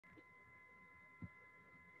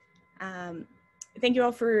Um, Thank you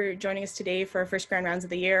all for joining us today for our first grand rounds of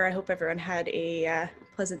the year. I hope everyone had a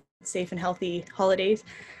pleasant, safe, and healthy holidays.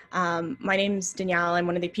 My name's Danielle. I'm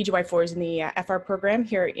one of the PGY4s in the FR program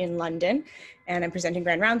here in London, and I'm presenting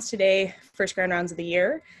grand rounds today, first grand rounds of the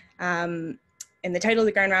year. And the title of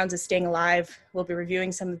the grand rounds is Staying Alive. We'll be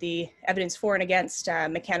reviewing some of the evidence for and against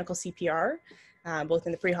mechanical CPR, both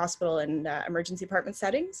in the pre-hospital and emergency department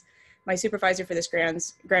settings. My supervisor for this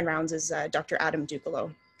grand rounds is Dr. Adam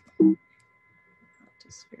Ducalo.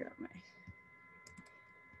 Just figure out my...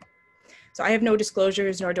 So I have no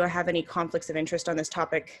disclosures, nor do I have any conflicts of interest on this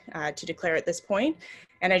topic to declare at this point.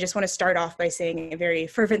 And I just want to start off by saying a very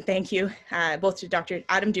fervent thank you, both to Dr.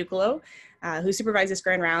 Adam Ducalo, who supervises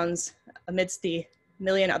grand rounds amidst the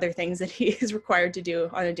million other things that he is required to do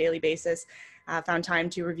on a daily basis, found time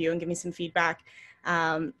to review and give me some feedback.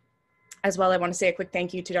 As well, I want to say a quick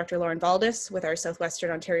thank you to Dr. Lauren Valdis with our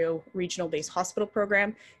Southwestern Ontario Regional-Based Hospital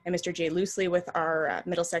Program and Mr. Jay Loosley with our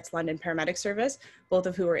Middlesex London Paramedic Service, both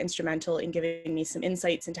of who were instrumental in giving me some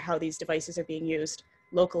insights into how these devices are being used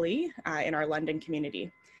locally in our London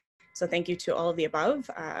community. So thank you to all of the above,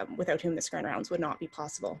 without whom this grand rounds would not be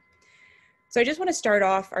possible. So I just want to start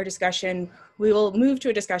off our discussion. We will move to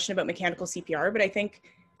a discussion about mechanical CPR, but I think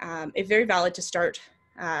it's very valid to start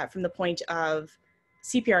from the point of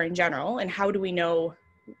CPR in general, and how do we know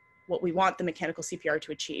what we want the mechanical CPR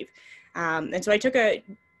to achieve. And so I took a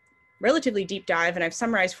relatively deep dive, and I've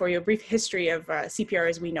summarized for you a brief history of CPR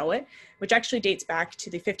as we know it, which actually dates back to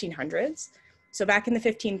the 1500s. So back in the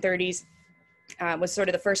 1530s was sort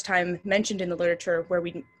of the first time mentioned in the literature where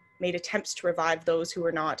we made attempts to revive those who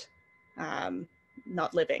were not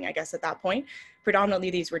living, I guess, at that point. Predominantly,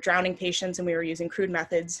 these were drowning patients, and we were using crude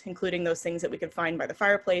methods, including those things that we could find by the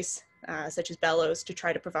fireplace, such as bellows, to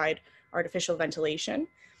try to provide artificial ventilation.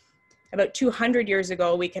 About 200 years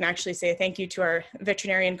ago, we can actually say thank you to our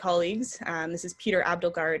veterinarian colleagues. This is Peter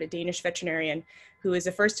Abdelgaard, a Danish veterinarian, who is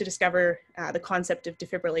the first to discover the concept of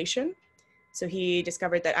defibrillation. So he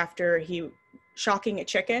discovered that after shocking a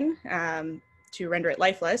chicken to render it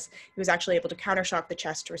lifeless, he was actually able to countershock the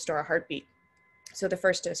chest to restore a heartbeat. So the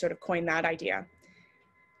first to sort of coin that idea.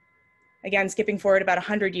 Again, skipping forward about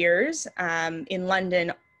 100 years, in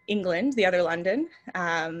London, England, the other London,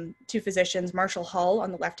 two physicians, Marshall Hull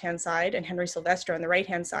on the left-hand side and Henry Sylvester on the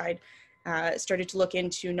right-hand side, started to look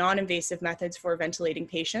into non-invasive methods for ventilating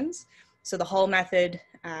patients. So the Hull method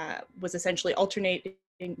was essentially alternating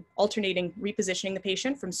repositioning the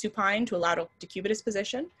patient from supine to a lateral decubitus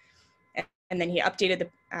position. And then he updated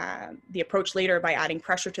the approach later by adding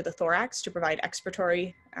pressure to the thorax to provide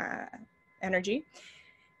expiratory energy.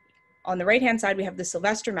 On the right-hand side, we have the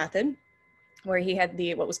Sylvester method, where he had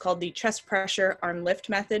what was called the chest pressure arm lift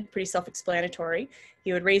method, pretty self-explanatory.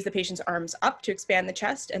 He would raise the patient's arms up to expand the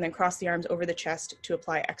chest and then cross the arms over the chest to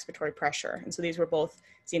apply expiratory pressure. And so these were both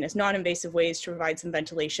seen as non-invasive ways to provide some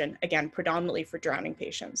ventilation, again, predominantly for drowning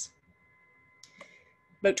patients.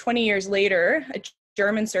 About 20 years later, a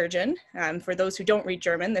German surgeon, for those who don't read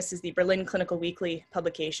German, this is the Berlin Clinical Weekly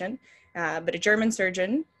publication, but a German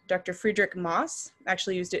surgeon, Dr. Friedrich Maas,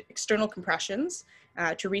 actually used external compressions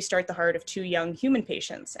to restart the heart of two young human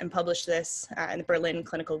patients and published this in the Berlin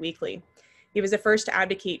Clinical Weekly. He was the first to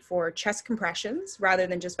advocate for chest compressions rather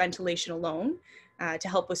than just ventilation alone to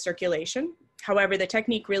help with circulation. However, the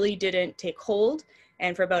technique really didn't take hold,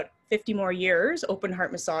 and for about 50 more years, open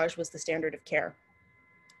heart massage was the standard of care.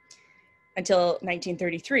 Until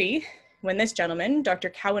 1933, when this gentleman, Dr.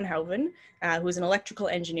 Kouwenhoven, who was an electrical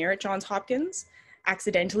engineer at Johns Hopkins,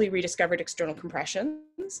 accidentally rediscovered external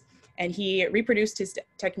compressions. And he reproduced his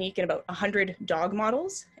technique in about 100 dog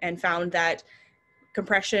models and found that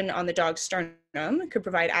compression on the dog's sternum could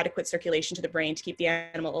provide adequate circulation to the brain to keep the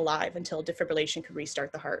animal alive until defibrillation could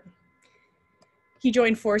restart the heart. He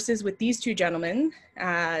joined forces with these two gentlemen,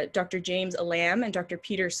 Dr. James Alam and Dr.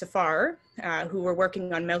 Peter Safar, who were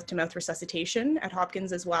working on mouth-to-mouth resuscitation at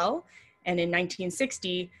Hopkins as well. And in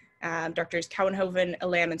 1960, Drs. Kouwenhoven,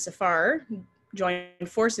 Alam, and Safar joined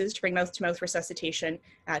forces to bring mouth-to-mouth resuscitation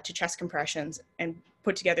to chest compressions and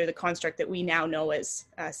put together the construct that we now know as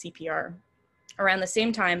CPR. Around the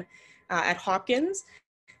same time at Hopkins,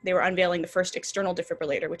 they were unveiling the first external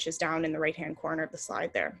defibrillator, which is down in the right-hand corner of the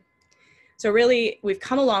slide there. So really, we've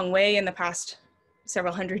come a long way in the past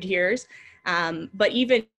several hundred years, but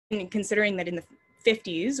even considering that in the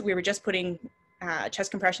 50s, we were just putting chest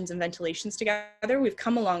compressions and ventilations together, we've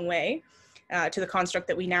come a long way to the construct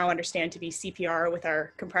that we now understand to be CPR with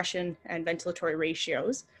our compression and ventilatory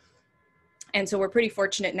ratios. And so we're pretty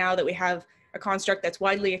fortunate now that we have a construct that's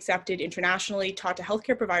widely accepted internationally, taught to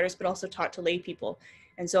healthcare providers, but also taught to lay people.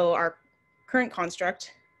 And so our current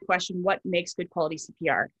construct, question, what makes good quality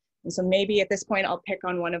CPR? And so maybe at this point, I'll pick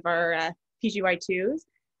on one of our PGY2s.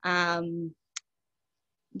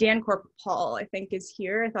 Dan Corpal, I think, is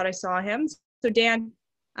here. I thought I saw him. So Dan,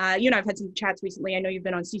 you and I have had some chats recently. I know you've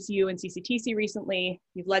been on CCU and CCTC recently.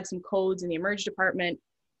 You've led some codes in the Emerge department,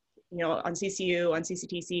 you know, on CCU, on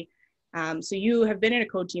CCTC. So you have been in a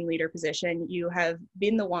code team leader position. You have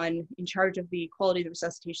been the one in charge of the quality of the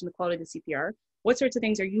resuscitation, the quality of the CPR. What sorts of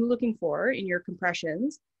things are you looking for in your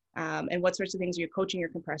compressions? And what sorts of things are you coaching your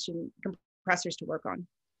compressors to work on?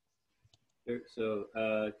 Sure.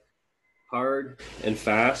 So hard and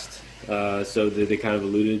fast. So they kind of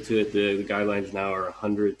alluded to it. The guidelines now are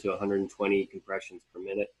 100 to 120 compressions per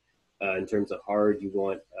minute. In terms of hard, you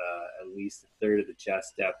want at least a third of the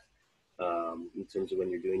chest depth in terms of when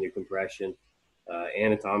you're doing your compression.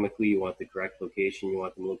 Anatomically, you want the correct location. You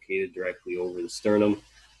want them located directly over the sternum,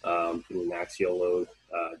 putting an axial load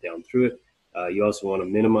down through it. You also want to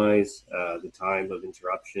minimize the time of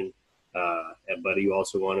interruption, but you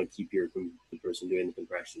also want to keep the person doing the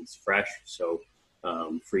compressions fresh. So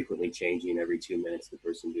frequently changing every 2 minutes the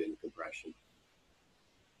person doing the compression.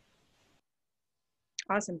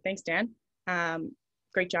 Awesome, thanks, Dan.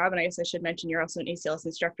 Great job, and I guess I should mention you're also an ACLS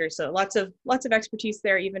instructor, so lots of expertise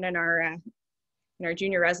there, even in our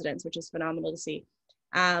junior residents, which is phenomenal to see.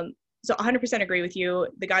 So 100% agree with you.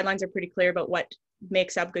 The guidelines are pretty clear about what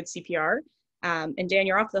makes up good CPR. And Dan,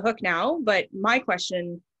 you're off the hook now, but my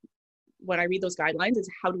question when I read those guidelines is,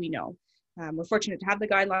 how do we know? We're fortunate to have the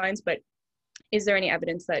guidelines, but is there any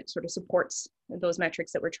evidence that sort of supports those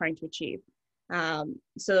metrics that we're trying to achieve?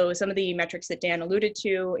 So some of the metrics that Dan alluded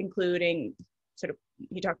to, including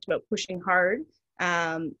he talked about pushing hard,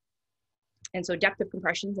 and so depth of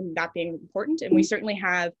compressions and that being important. And we certainly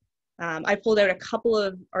have, I pulled out a couple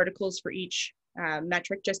of articles for each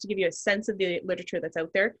metric just to give you a sense of the literature that's out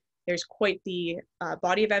there. There's quite the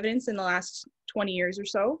body of evidence in the last 20 years or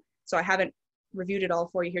so. So I haven't reviewed it all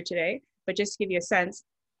for you here today, but just to give you a sense,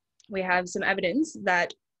 we have some evidence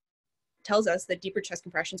that tells us that deeper chest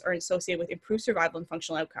compressions are associated with improved survival and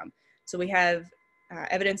functional outcome. So we have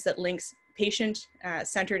evidence that links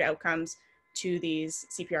patient-centered outcomes to these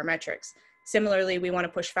CPR metrics. Similarly, we want to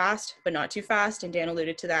push fast, but not too fast. And Dan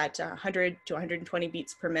alluded to that 100 to 120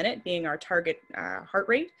 beats per minute being our target heart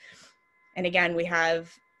rate. And again, we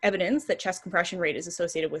have evidence that chest compression rate is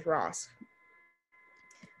associated with ROS.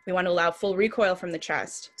 We want to allow full recoil from the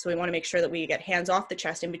chest. So we want to make sure that we get hands off the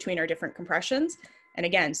chest in between our different compressions. And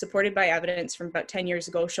again, supported by evidence from about 10 years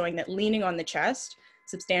ago showing that leaning on the chest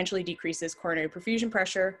substantially decreases coronary perfusion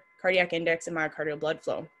pressure, cardiac index, and myocardial blood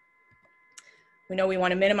flow. We know we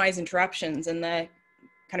want to minimize interruptions, and the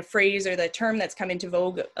kind of phrase or the term that's come into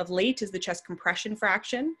vogue of late is the chest compression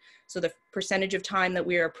fraction. So the percentage of time that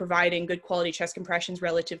we are providing good quality chest compressions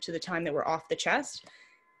relative to the time that we're off the chest.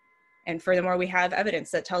 And furthermore, we have evidence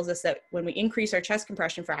that tells us that when we increase our chest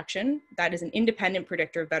compression fraction, that is an independent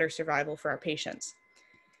predictor of better survival for our patients.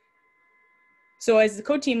 So as the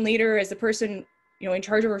code team leader, as the person in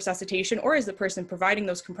charge of resuscitation, or as the person providing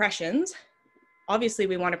those compressions, obviously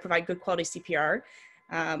we want to provide good quality CPR.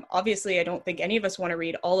 Obviously, I don't think any of us want to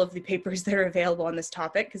read all of the papers that are available on this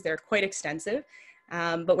topic because they're quite extensive,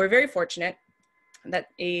 but we're very fortunate that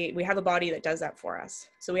we have a body that does that for us.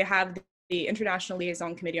 So we have the International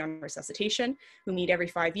Liaison Committee on Resuscitation, who meet every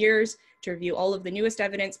 5 years to review all of the newest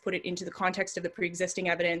evidence, put it into the context of the pre-existing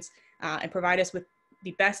evidence, and provide us with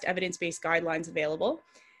the best evidence-based guidelines available.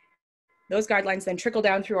 Those guidelines then trickle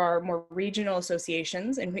down through our more regional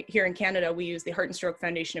associations. And here in Canada, we use the Heart and Stroke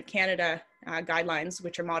Foundation of Canada guidelines,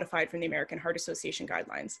 which are modified from the American Heart Association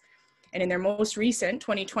guidelines. And in their most recent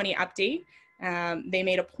 2020 update, they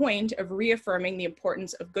made a point of reaffirming the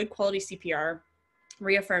importance of good quality CPR,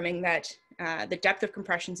 reaffirming that the depth of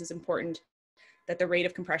compressions is important, that the rate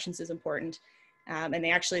of compressions is important. And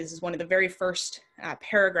this is one of the very first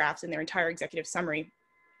paragraphs in their entire executive summary,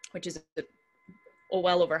 which is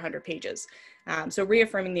well over 100 pages. So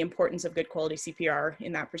reaffirming the importance of good quality CPR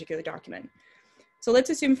in that particular document. So let's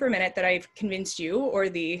assume for a minute that I've convinced you, or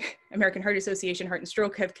the American Heart Association Heart and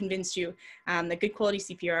Stroke have convinced you that good quality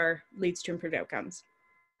CPR leads to improved outcomes.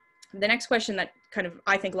 The next question that kind of,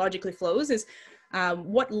 I think, logically flows is,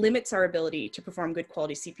 what limits our ability to perform good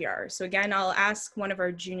quality CPR? So again, I'll ask one of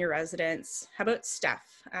our junior residents. How about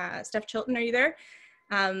Steph? Steph Chilton, are you there?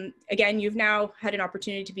 Again, you've now had an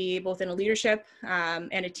opportunity to be both in a leadership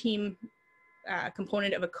and a team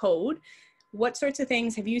component of a code. What sorts of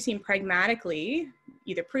things have you seen pragmatically,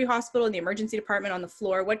 either pre-hospital, in the emergency department, on the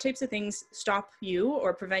floor? What types of things stop you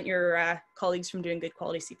or prevent your colleagues from doing good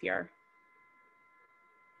quality CPR?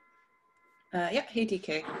 Yeah, hey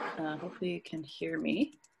DK, hopefully you can hear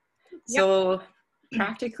me. Yep. So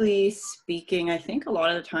Practically speaking, I think a lot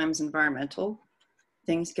of the times environmental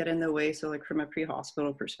things get in the way. So like from a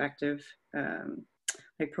pre-hospital perspective,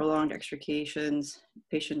 like prolonged extrications,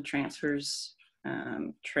 patient transfers,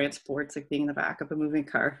 transports, like being in the back of a moving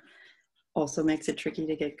car, also makes it tricky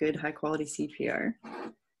to get good high quality CPR.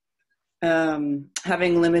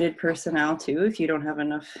 Having limited personnel too, if you don't have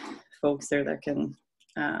enough folks there that can,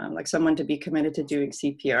 like someone to be committed to doing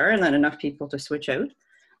CPR and then enough people to switch out.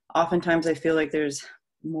 Oftentimes I feel like there's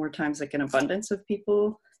more times like an abundance of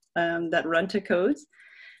people that run to codes,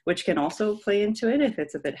 which can also play into it if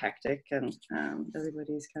it's a bit hectic and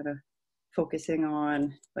everybody's kind of focusing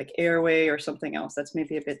on like airway or something else that's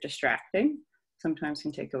maybe a bit distracting, sometimes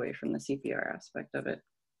can take away from the CPR aspect of it.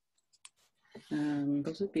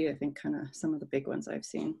 Those would be, I think, kind of some of the big ones I've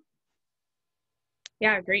seen.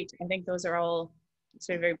 Yeah, great. I think those are all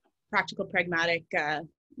sort of very practical, pragmatic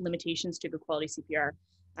limitations to good quality CPR.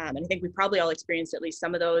 And I think we probably all experienced at least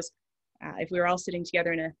some of those. If we were all sitting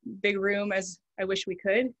together in a big room, as I wish we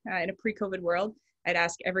could, in a pre-COVID world, I'd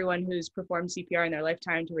ask everyone who's performed CPR in their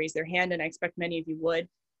lifetime to raise their hand, and I expect many of you would.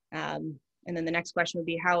 And then the next question would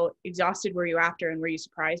be, how exhausted were you after, and were you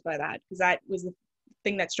surprised by that? Because that was the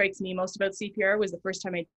thing that strikes me most about CPR, was the first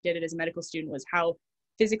time I did it as a medical student, was how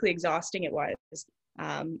physically exhausting it was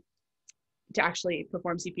to actually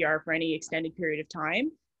perform CPR for any extended period of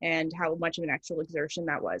time, and how much of an actual exertion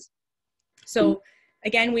that was. So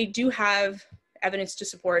again, we do have evidence to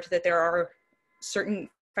support that there are certain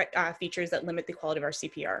features that limit the quality of our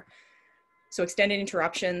CPR. So extended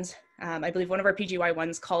interruptions. I believe one of our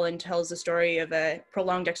PGY1s, Colin, tells the story of a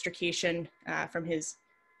prolonged extrication from his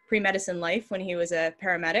pre-medicine life when he was a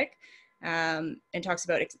paramedic, and talks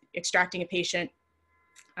about extracting a patient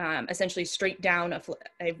essentially straight down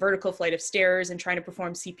a vertical flight of stairs and trying to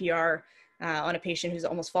perform CPR on a patient who's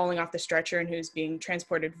almost falling off the stretcher and who's being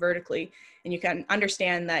transported vertically. And you can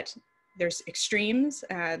understand that there's extremes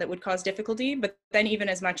that would cause difficulty, but then even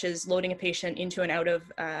as much as loading a patient into and out of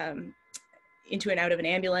an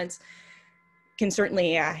ambulance can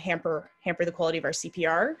certainly hamper the quality of our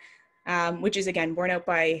CPR, which is again borne out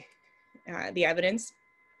by the evidence.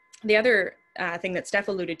 The other thing that Steph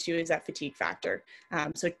alluded to is that fatigue factor.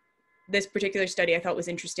 So this particular study I thought was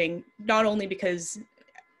interesting, not only because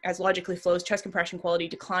as logically flows, chest compression quality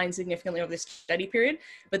declined significantly over the study period,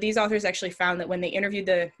 but these authors actually found that when they interviewed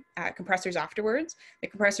the compressors afterwards, the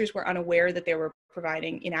compressors were unaware that they were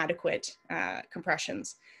providing inadequate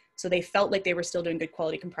compressions. So they felt like they were still doing good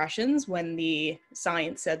quality compressions when the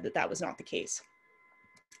science said that that was not the case.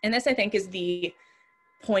 And this, I think, is the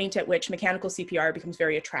point at which mechanical CPR becomes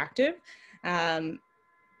very attractive,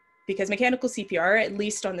 because mechanical CPR, at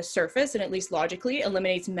least on the surface and at least logically,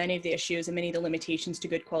 eliminates many of the issues and many of the limitations to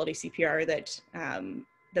good quality CPR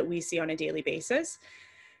that we see on a daily basis.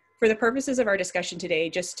 For the purposes of our discussion today,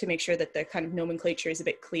 just to make sure that the kind of nomenclature is a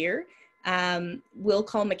bit clear, we'll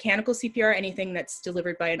call mechanical CPR anything that's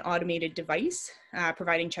delivered by an automated device,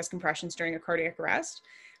 providing chest compressions during a cardiac arrest,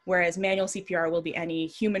 whereas manual CPR will be any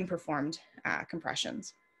human-performed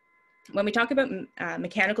compressions. When we talk about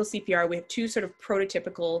mechanical CPR, we have two sort of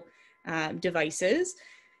prototypical devices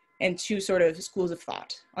and two sort of schools of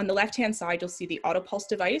thought. On the left-hand side, you'll see the autopulse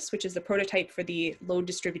device, which is the prototype for the load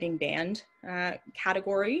distributing band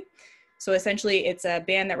category. So essentially, it's a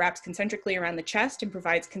band that wraps concentrically around the chest and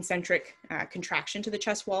provides concentric contraction to the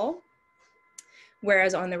chest wall.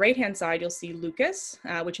 Whereas on the right-hand side, you'll see Lucas,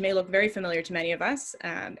 which may look very familiar to many of us,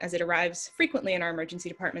 as it arrives frequently in our emergency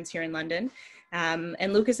departments here in London.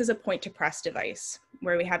 And Lucas is a point-to-press device,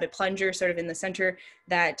 where we have a plunger sort of in the center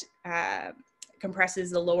that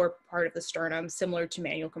compresses the lower part of the sternum, similar to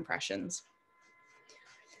manual compressions.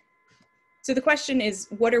 So the question is,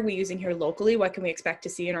 what are we using here locally? What can we expect to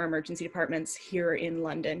see in our emergency departments here in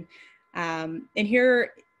London? And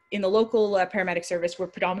here in the local paramedic service, we're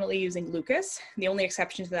predominantly using Lucas. The only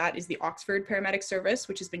exception to that is the Oxford paramedic service,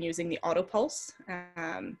 which has been using the autopulse.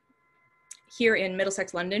 Here in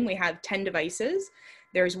Middlesex, London, we have 10 devices.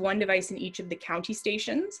 There's one device in each of the county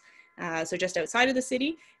stations, so just outside of the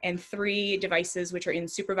city, and 3 devices which are in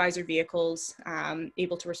supervisor vehicles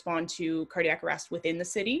able to respond to cardiac arrest within the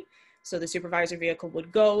city. So the supervisor vehicle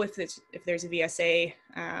would go if there's a VSA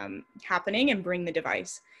happening and bring the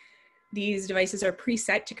device. These devices are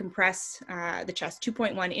preset to compress the chest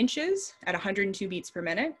 2.1 inches at 102 beats per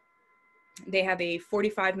minute. They have a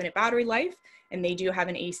 45-minute battery life, and they do have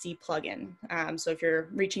an AC plug-in. So if you're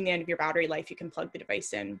reaching the end of your battery life, you can plug the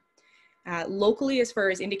device in. Locally, as far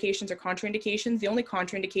as indications or contraindications, the only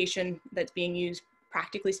contraindication that's being used,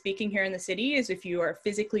 practically speaking, here in the city is if you are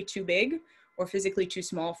physically too big or physically too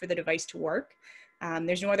small for the device to work.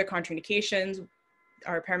 There's no other contraindications.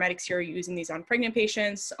 our paramedics here are using these on pregnant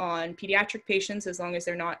patients, on pediatric patients, as long as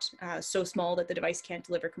they're not so small that the device can't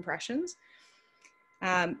deliver compressions.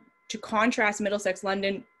 To contrast Middlesex,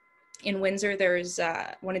 London, in Windsor, there's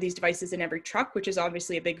one of these devices in every truck, which is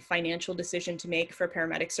obviously a big financial decision to make for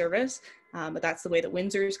paramedic service, but that's the way that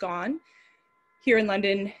Windsor's gone. Here in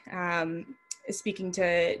London, speaking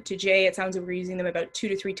to Jay, it sounds like we're using them about 2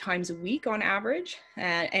 to 3 times a week on average.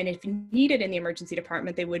 And if needed in the emergency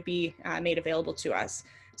department, they would be made available to us.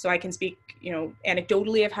 So I can speak,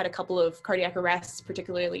 anecdotally, I've had a couple of cardiac arrests,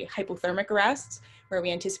 particularly hypothermic arrests, where we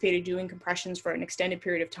anticipated doing compressions for an extended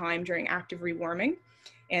period of time during active rewarming.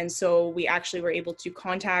 And so we actually were able to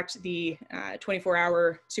contact the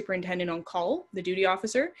 24-hour superintendent on call, the duty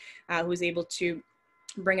officer, who was able to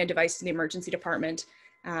bring a device to the emergency department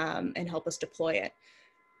and help us deploy it.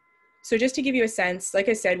 So just to give you a sense, like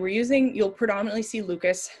I said, you'll predominantly see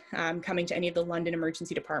Lucas coming to any of the London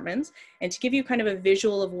emergency departments. And to give you kind of a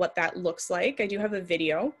visual of what that looks like, I do have a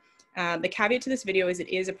video. The caveat to this video is it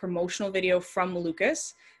is a promotional video from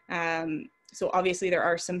Lucas. So obviously there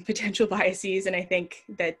are some potential biases, and I think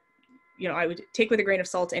that, I would take with a grain of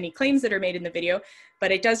salt any claims that are made in the video,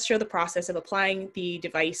 but it does show the process of applying the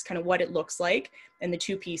device, kind of what it looks like, and the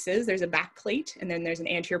 2 pieces. There's a back plate, and then there's an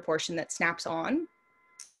anterior portion that snaps on.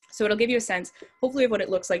 So it'll give you a sense, hopefully, of what it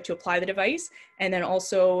looks like to apply the device, and then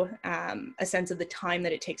also a sense of the time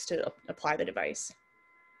that it takes to apply the device.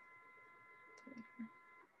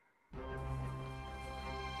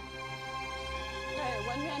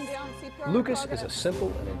 Lucas is a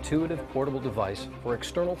simple and intuitive portable device for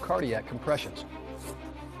external cardiac compressions.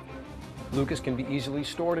 Lucas can be easily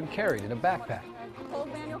stored and carried in a backpack.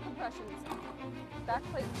 Hold manual compressions.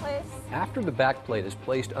 Backplate place. After the backplate is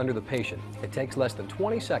placed under the patient, it takes less than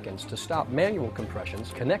 20 seconds to stop manual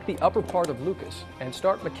compressions, connect the upper part of Lucas, and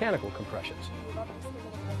start mechanical compressions.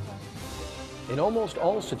 In almost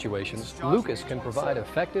all situations, Lucas can provide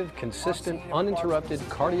effective, consistent, uninterrupted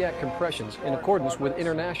cardiac compressions in accordance with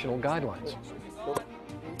international guidelines.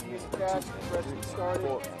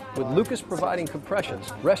 With Lucas providing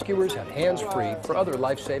compressions, rescuers have hands-free for other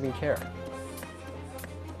life-saving care.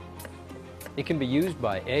 It can be used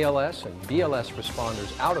by ALS and BLS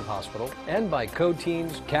responders out of hospital and by code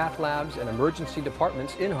teams, cath labs, and emergency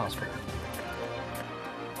departments in hospital.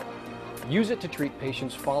 Use it to treat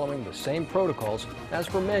patients following the same protocols as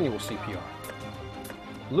for manual CPR.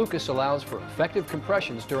 Lucas allows for effective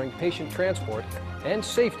compressions during patient transport and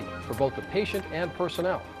safety for both the patient and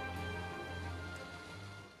personnel.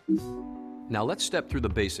 Now let's step through the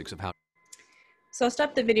basics of how. So I'll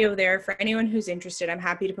stop the video there. For anyone who's interested, I'm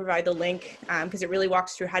happy to provide the link because it really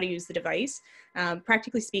walks through how to use the device.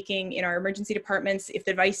 Practically speaking, in our emergency departments, if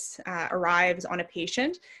the device arrives on a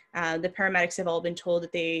patient, the paramedics have all been told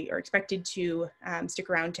that they are expected to stick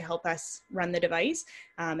around to help us run the device.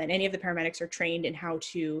 And any of the paramedics are trained in how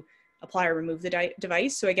to apply or remove the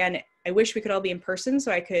device. So again, I wish we could all be in person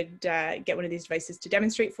so I could get one of these devices to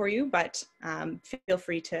demonstrate for you, but feel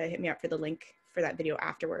free to hit me up for the link for that video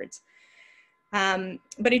afterwards.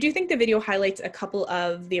 But I do think the video highlights a couple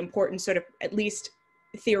of the important sort of at least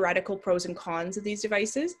theoretical pros and cons of these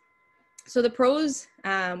devices. So the pros,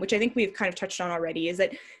 which I think we've kind of touched on already, is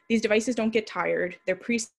that these devices don't get tired. They're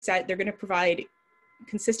preset. They're going to provide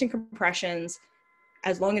consistent compressions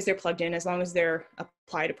as long as they're plugged in, as long as they're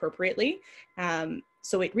applied appropriately.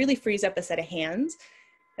 So it really frees up a set of hands,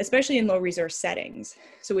 especially in low resource settings.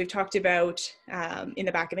 So we've talked about in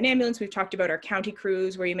the back of an ambulance, we've talked about our county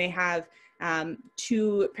crews where you may have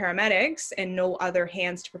 2 paramedics and no other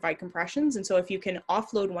hands to provide compressions. And so if you can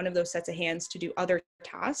offload one of those sets of hands to do other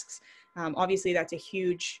tasks, obviously that's a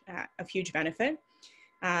huge benefit.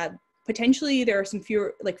 Potentially there are some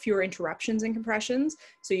fewer interruptions in compressions.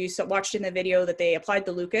 So you watched in the video that they applied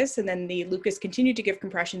the Lucas, and then the Lucas continued to give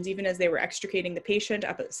compressions even as they were extricating the patient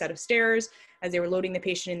up a set of stairs, as they were loading the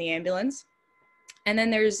patient in the ambulance. And then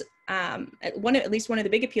there's at least one of the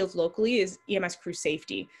big appeals locally is EMS crew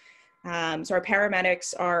safety. So our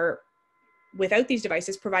paramedics are, without these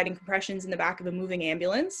devices, providing compressions in the back of a moving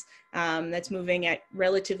ambulance that's moving at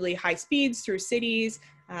relatively high speeds through cities,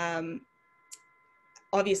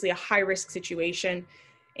 obviously a high-risk situation,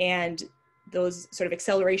 and those sort of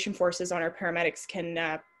acceleration forces on our paramedics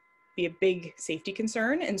can be a big safety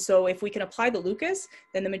concern. And so if we can apply the Lucas,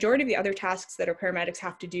 then the majority of the other tasks that our paramedics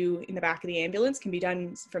have to do in the back of the ambulance can be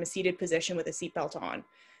done from a seated position with a seatbelt on.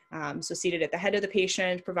 So seated at the head of the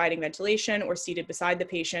patient, providing ventilation, or seated beside the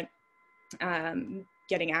patient,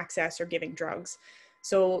 getting access or giving drugs.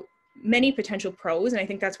 So many potential pros, and I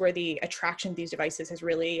think that's where the attraction of these devices has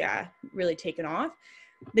really, really taken off.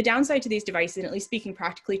 The downside to these devices, and at least speaking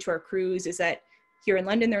practically to our crews, is that Here in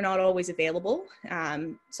London, they're not always available.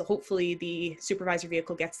 So hopefully the supervisor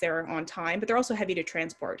vehicle gets there on time, but they're also heavy to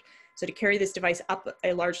transport. So to carry this device up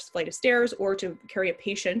a large flight of stairs or to carry a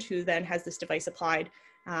patient who then has this device applied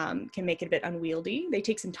can make it a bit unwieldy. They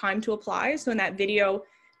take some time to apply. So in that video,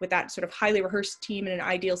 with that sort of highly rehearsed team in an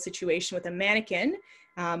ideal situation with a mannequin,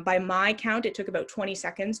 by my count, it took about 20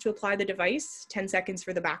 seconds to apply the device, 10 seconds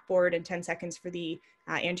for the backboard and 10 seconds for the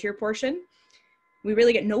anterior portion. We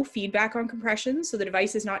really get no feedback on compression, so the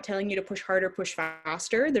device is not telling you to push harder, push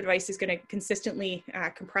faster. The device is going to consistently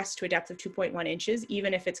compress to a depth of 2.1 inches,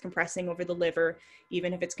 even if it's compressing over the liver,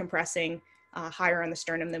 even if it's compressing higher on the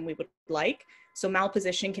sternum than we would like. So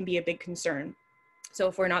malposition can be a big concern. So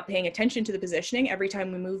if we're not paying attention to the positioning, every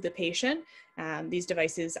time we move the patient, these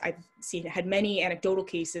devices, I've had many anecdotal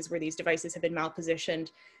cases where these devices have been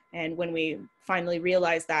malpositioned. And when we finally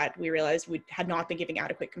realized that, we realized we had not been giving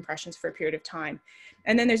adequate compressions for a period of time.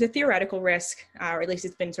 And then there's a theoretical risk, or at least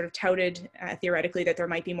it's been sort of touted theoretically, that there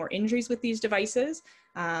might be more injuries with these devices.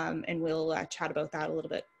 And we'll chat about that a little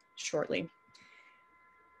bit shortly.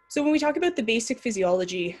 So when we talk about the basic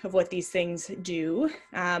physiology of what these things do,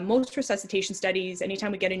 most resuscitation studies,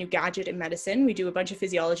 anytime we get a new gadget in medicine, we do a bunch of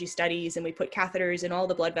physiology studies and we put catheters in all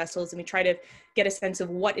the blood vessels and we try to get a sense of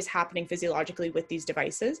what is happening physiologically with these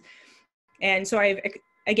devices. And so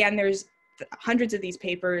again, there's hundreds of these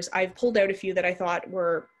papers. I've pulled out a few that I thought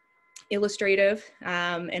were illustrative,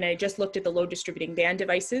 and I just looked at the load distributing band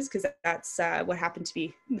devices because that's what happened to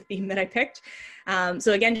be the theme that I picked.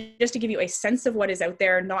 So again, just to give you a sense of what is out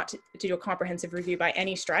there, not to do a comprehensive review by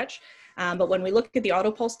any stretch, but when we look at the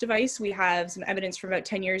AutoPulse device, we have some evidence from about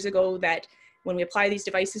 10 years ago that when we apply these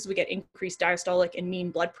devices, we get increased diastolic and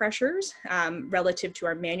mean blood pressures relative to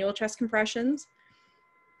our manual chest compressions.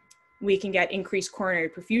 We can get increased coronary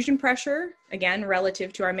perfusion pressure, again,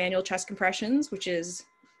 relative to our manual chest compressions, which is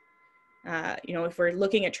if we're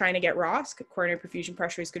looking at trying to get ROSC, coronary perfusion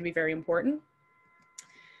pressure is going to be very important.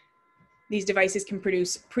 These devices can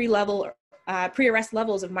produce pre-arrest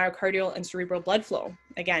levels of myocardial and cerebral blood flow,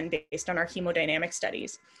 again, based on our hemodynamic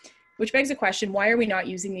studies, which begs the question, why are we not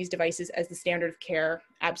using these devices as the standard of care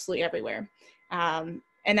absolutely everywhere? And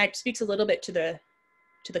that speaks a little bit to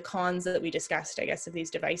the cons that we discussed, I guess, of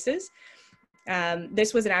these devices.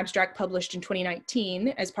 This was an abstract published in 2019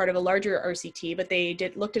 as part of a larger RCT, but they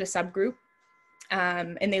looked at a subgroup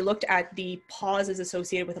and they looked at the pauses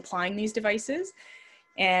associated with applying these devices.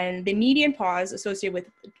 And the median pause associated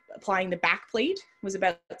with applying the back plate was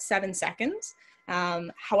about 7 seconds.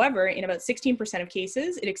 However, in about 16% of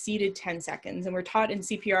cases, it exceeded 10 seconds. And we're taught in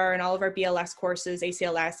CPR and all of our BLS courses,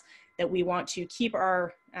 ACLS, that we want to keep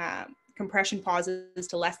our compression pauses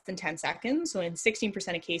to less than 10 seconds. So in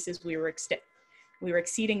 16% of cases, we were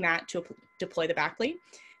exceeding that to deploy the back plate.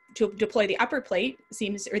 To deploy the upper plate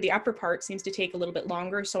the upper part seems to take a little bit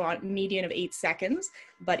longer, so on median of 8 seconds,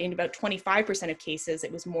 but in about 25% of cases,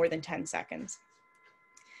 it was more than 10 seconds.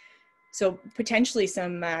 So potentially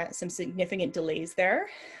some significant delays there.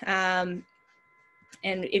 And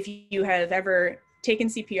if you have ever taken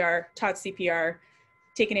CPR, taught CPR,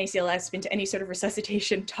 taken ACLS, been to any sort of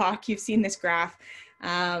resuscitation talk, you've seen this graph,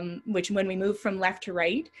 which when we move from left to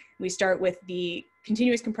right, we start with the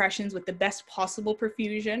continuous compressions with the best possible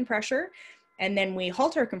perfusion pressure. And then we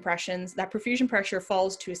halt our compressions, that perfusion pressure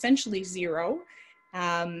falls to essentially 0.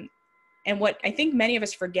 And what I think many of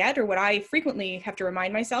us forget, or what I frequently have to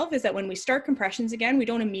remind myself, is that when we start compressions again, we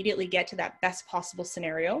don't immediately get to that best possible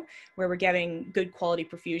scenario where we're getting good quality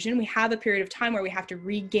perfusion. We have a period of time where we have to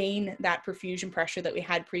regain that perfusion pressure that we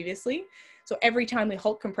had previously. So every time we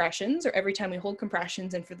halt compressions, or every time we hold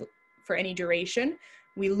compressions and for any duration,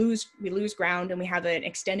 we lose ground, and we have an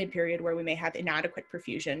extended period where we may have inadequate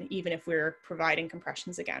perfusion, even if we're providing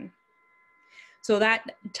compressions again. So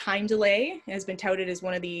that time delay has been touted as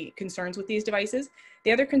one of the concerns with these devices.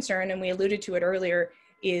 The other concern, and we alluded to it earlier,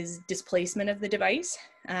 is displacement of the device.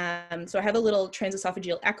 So I have a little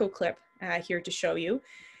transesophageal echo clip here to show you,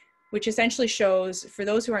 which essentially shows, for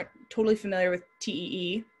those who aren't totally familiar with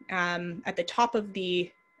TEE, at the top of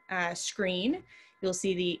the screen, you'll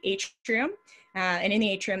see the atrium. And in the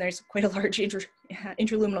atrium, there's quite a large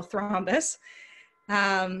interluminal thrombus.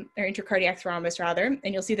 Or intracardiac thrombus rather,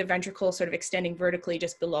 and you'll see the ventricle sort of extending vertically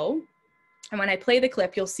just below. And when I play the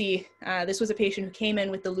clip, you'll see this was a patient who came in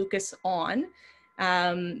with the Lucas on.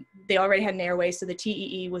 They already had an airway, so the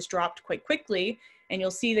TEE was dropped quite quickly, and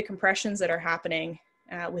you'll see the compressions that are happening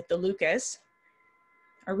with the Lucas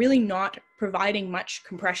are really not providing much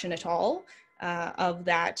compression at all of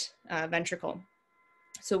that ventricle.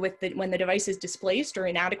 So when the device is displaced or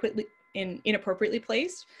inappropriately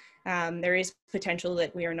placed, there is potential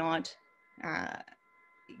that we are not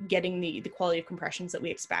getting the quality of compressions that we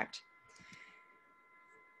expect.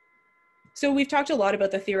 So we've talked a lot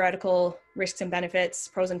about the theoretical risks and benefits,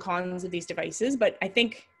 pros and cons of these devices, but I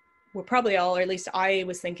think we're probably all, or at least I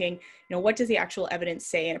was thinking, what does the actual evidence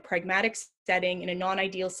say in a pragmatic setting, in a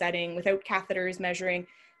non-ideal setting, without catheters measuring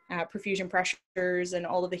perfusion pressures and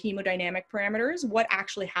all of the hemodynamic parameters? What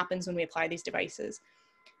actually happens when we apply these devices?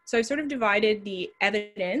 So I've sort of divided the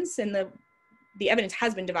evidence, and the evidence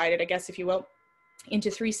has been divided, I guess, if you will, into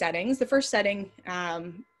 3 settings. The first setting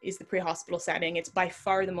is the pre-hospital setting. It's by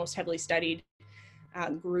far the most heavily studied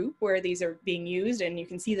group where these are being used, and you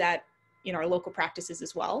can see that in our local practices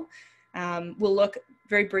as well. We'll look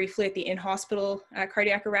very briefly at the in-hospital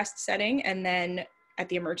cardiac arrest setting, and then at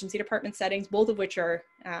the emergency department settings, both of which are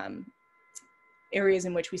areas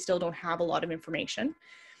in which we still don't have a lot of information.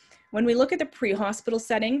 When we look at the pre-hospital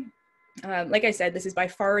setting, like I said, this is by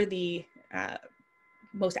far the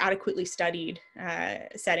most adequately studied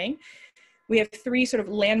setting. We have 3 sort of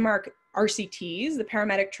landmark RCTs, the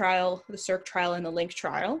paramedic trial, the CIRC trial, and the LINC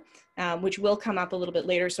trial, which will come up a little bit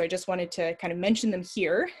later. So I just wanted to kind of mention them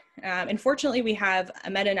here. Unfortunately, we have a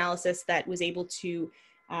meta-analysis that was able to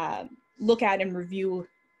look at and review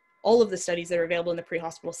all of the studies that are available in the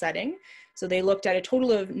pre-hospital setting. So they looked at a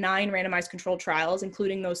total of 9 randomized controlled trials,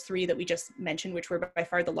 including those 3 that we just mentioned, which were by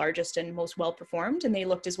far the largest and most well-performed. And they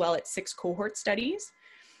looked as well at 6 cohort studies.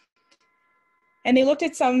 And they looked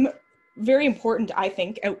at some very important, I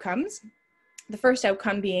think, outcomes. The first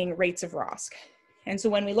outcome being rates of ROSC. And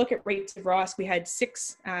so when we look at rates of ROSC, we had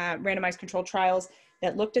 6 randomized controlled trials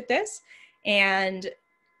that looked at this. And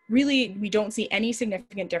really, we don't see any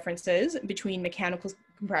significant differences between mechanical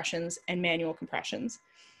compressions and manual compressions.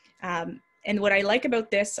 And what I like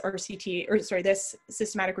about this this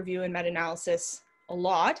systematic review and meta-analysis a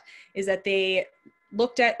lot is that they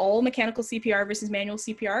looked at all mechanical CPR versus manual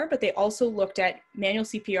CPR, but they also looked at manual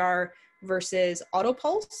CPR versus auto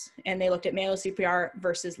pulse, and they looked at manual CPR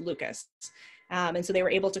versus Lucas. And so they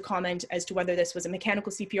were able to comment as to whether this was a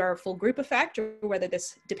mechanical CPR full group effect or whether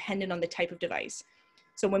this depended on the type of device.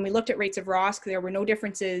 So when we looked at rates of ROSC, there were no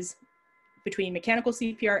differences between mechanical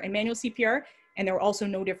CPR and manual CPR, and there were also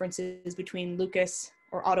no differences between Lucas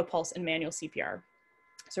or auto pulse and manual CPR.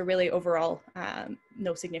 So really overall,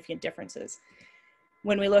 no significant differences.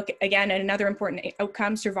 When we look again at another important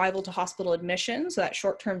outcome, survival to hospital admission, so that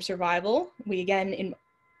short-term survival, we again in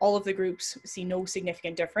all of the groups see no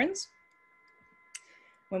significant difference.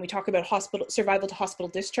 When we talk about survival to hospital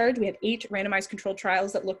discharge, we had 8 randomized controlled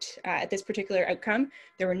trials that looked at this particular outcome.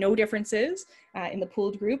 There were no differences in the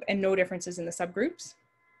pooled group and no differences in the subgroups.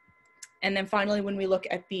 And then finally, when we look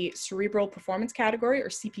at the cerebral performance category or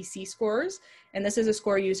CPC scores, and this is a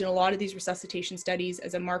score used in a lot of these resuscitation studies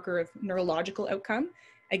as a marker of neurological outcome.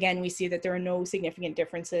 Again, we see that there are no significant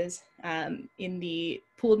differences in the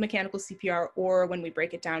pooled mechanical CPR or when we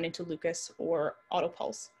break it down into Lucas or auto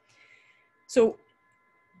pulse. So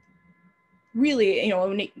really,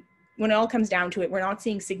 when it all comes down to it, we're not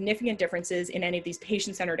seeing significant differences in any of these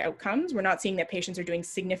patient-centered outcomes. We're not seeing that patients are doing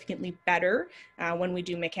significantly better when we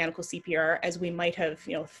do mechanical CPR as we might have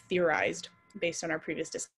theorized based on our previous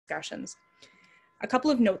discussions. A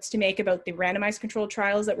couple of notes to make about the randomized controlled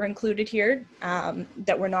trials that were included here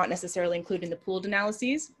that were not necessarily included in the pooled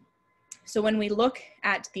analyses. So when we look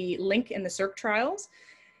at the LINC and the CIRC trials,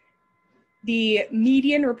 the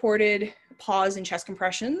median reported pause in chest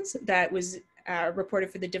compressions that was reported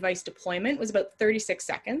for the device deployment was about 36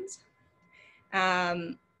 seconds.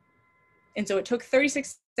 And so it took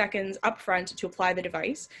 36 seconds upfront to apply the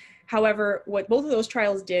device. However, what both of those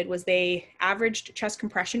trials did was they averaged chest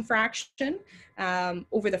compression fraction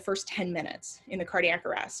over the first 10 minutes in the cardiac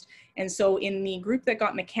arrest. And so in the group that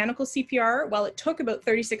got mechanical CPR, while it took about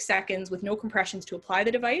 36 seconds with no compressions to apply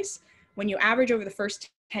the device, when you average over the first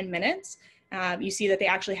 10 minutes, you see that they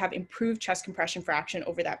actually have improved chest compression fraction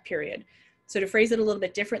over that period. So to phrase it a little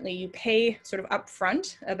bit differently, you pay sort of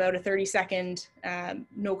upfront about a 30-second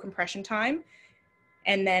no compression time,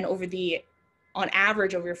 and then on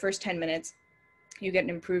average over your first 10 minutes, you get an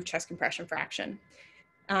improved chest compression fraction.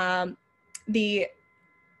 The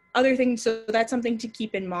other thing, so that's something to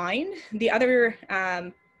keep in mind. The other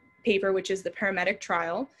paper, which is the paramedic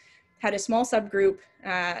trial, had a small subgroup,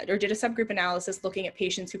 or did a subgroup analysis looking at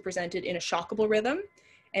patients who presented in a shockable rhythm.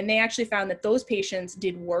 And they actually found that those patients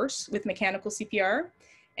did worse with mechanical CPR.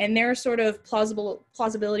 And their sort of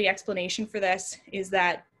plausibility explanation for this is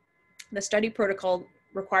that the study protocol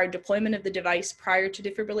required deployment of the device prior to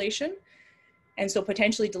defibrillation. And so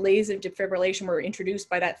potentially delays of defibrillation were introduced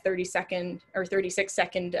by that 30-second or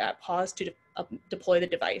 36-second pause to deploy the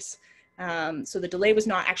device. So the delay was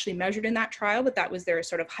not actually measured in that trial, but that was their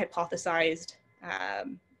sort of hypothesized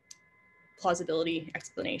plausibility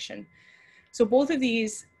explanation. So both of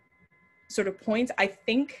these sort of points, I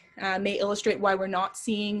think, may illustrate why we're not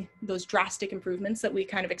seeing those drastic improvements that we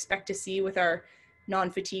kind of expect to see with our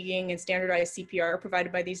non-fatiguing and standardized CPR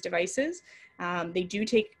provided by these devices. They do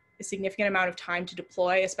take a significant amount of time to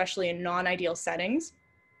deploy, especially in non-ideal settings.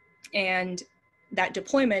 And that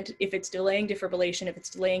deployment, if it's delaying defibrillation, if it's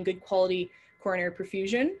delaying good quality coronary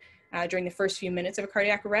perfusion during the first few minutes of a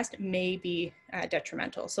cardiac arrest, may be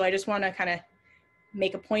detrimental. So I just want to kind of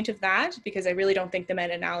make a point of that, because I really don't think the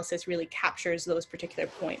meta-analysis really captures those particular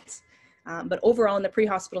points. But overall, in the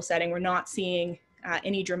pre-hospital setting, we're not seeing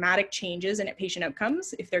any dramatic changes in patient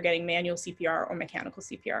outcomes if they're getting manual CPR or mechanical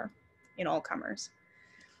CPR in all comers.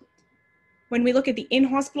 When we look at the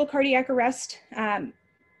in-hospital cardiac arrest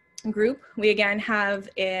group, we again have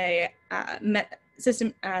a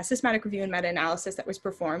systematic review and meta-analysis that was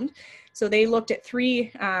performed. So they looked at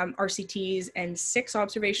 3 RCTs and 6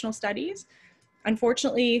 observational studies.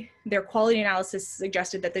 Unfortunately, their quality analysis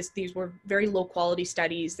suggested that these were very low quality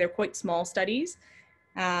studies. They're quite small studies.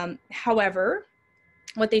 However,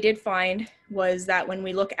 what they did find was that when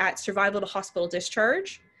we look at survival to hospital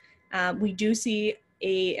discharge, we do see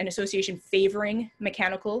an association favoring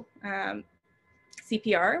mechanical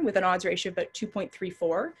CPR with an odds ratio of about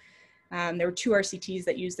 2.34. There were 2 RCTs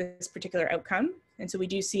that used this particular outcome. And so we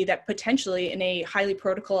do see that potentially in a highly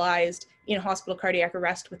protocolized in-hospital cardiac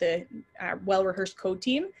arrest with a well-rehearsed code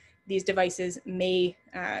team, these devices may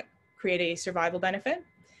create a survival benefit.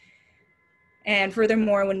 And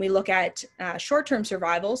furthermore, when we look at short-term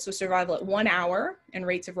survival, so survival at 1 hour and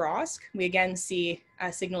rates of ROSC, we again see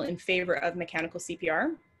a signal in favor of mechanical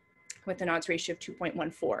CPR with an odds ratio of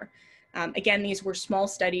 2.14. Again, these were small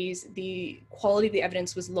studies. The quality of the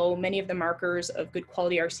evidence was low. Many of the markers of good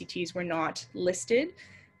quality RCTs were not listed.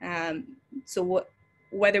 So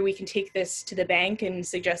whether we can take this to the bank and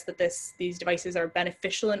suggest that these devices are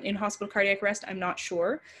beneficial in hospital cardiac arrest, I'm not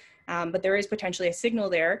sure. But there is potentially a signal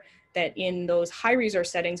there that in those high resource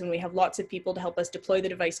settings, when we have lots of people to help us deploy the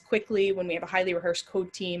device quickly, when we have a highly rehearsed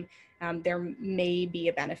code team, there may be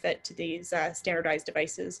a benefit to these standardized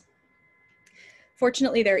devices.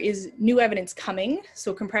 Fortunately, there is new evidence coming.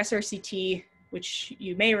 So compressed RCT, which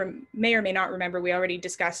you may or may not remember, we already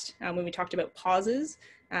discussed when we talked about pauses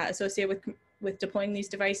associated with deploying these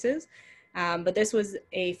devices. But this was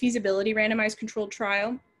a feasibility randomized controlled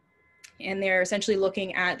trial. And they're essentially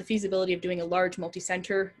looking at the feasibility of doing a large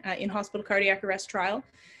multi-center in-hospital cardiac arrest trial.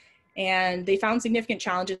 And they found significant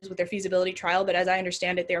challenges with their feasibility trial, but as I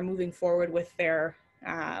understand it, they're moving forward with their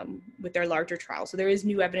larger trial. So there is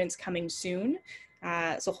new evidence coming soon.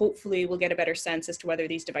 So hopefully we'll get a better sense as to whether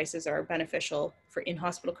these devices are beneficial for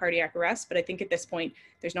in-hospital cardiac arrest. But I think at this point,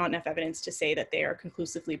 there's not enough evidence to say that they are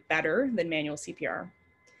conclusively better than manual CPR.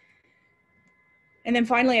 And then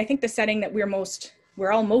finally, I think the setting that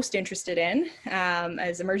we're all most interested in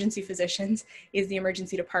as emergency physicians is the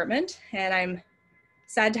emergency department. And I'm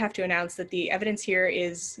sad to have to announce that the evidence here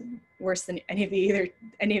is worse than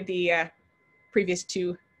any of the previous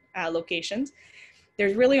 2 locations.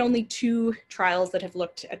 There's really only 2 trials that have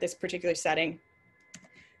looked at this particular setting.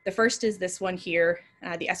 The first is this one here,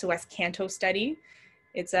 the SOS Canto study.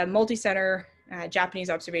 It's a multi-center Japanese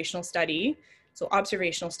observational study. So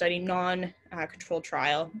observational study, non-controlled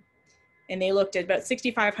trial. And they looked at about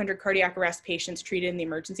 6,500 cardiac arrest patients treated in the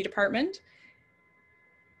emergency department.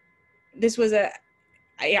 This was I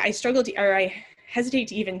hesitate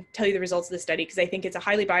to even tell you the results of the study because I think it's a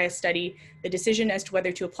highly biased study. The decision as to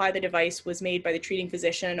whether to apply the device was made by the treating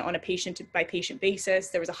physician on a patient-by-patient basis.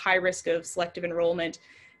 There was a high risk of selective enrollment.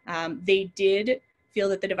 They did feel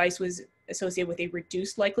that the device was associated with a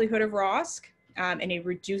reduced likelihood of ROSC and a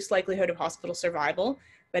reduced likelihood of hospital survival.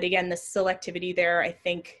 But again, the selectivity there, I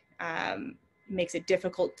think, makes it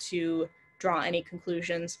difficult to draw any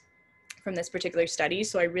conclusions from this particular study.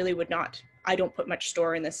 So I don't put much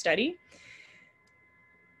store in this study.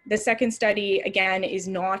 The second study, again, is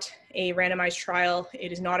not a randomized trial.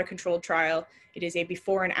 It is not a controlled trial. It is a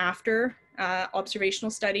before and after observational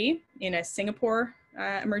study in a Singapore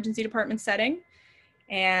emergency department setting.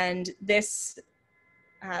 And this,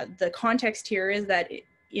 the context here is that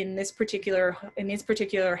in this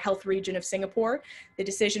particular health region of Singapore, the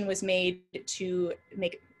decision was made to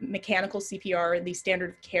make mechanical CPR the standard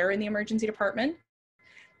of care in the emergency department.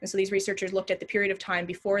 And so these researchers looked at the period of time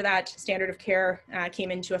before that standard of care came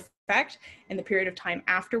into effect and the period of time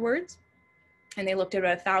afterwards. And they looked at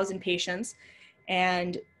about 1,000 patients.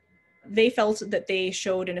 And they felt that they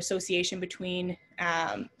showed an association between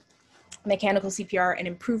mechanical CPR and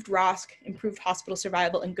improved ROSC, improved hospital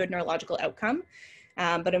survival, and good neurological outcome.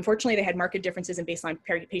 But unfortunately, they had marked differences in baseline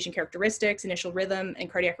patient characteristics, initial rhythm,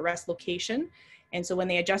 and cardiac arrest location. And so when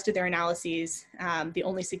they adjusted their analyses, the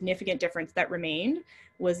only significant difference that remained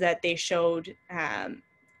was that they showed an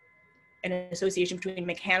association between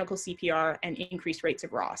mechanical CPR and increased rates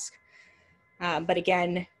of ROSC. But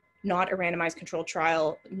again, not a randomized controlled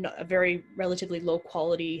trial, a very relatively low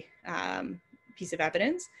quality piece of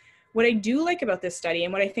evidence. What I do like about this study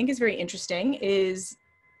and what I think is very interesting is,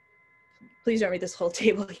 please don't read this whole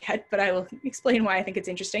table yet, but I will explain why I think it's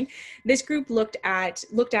interesting. This group looked at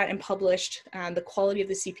and published the quality of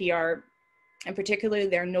the CPR, and particularly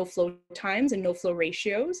their no-flow times and no-flow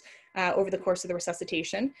ratios over the course of the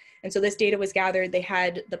resuscitation. And so this data was gathered. They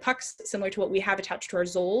had the pucks similar to what we have attached to our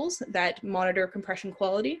Zols that monitor compression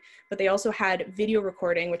quality, but they also had video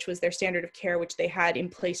recording, which was their standard of care, which they had in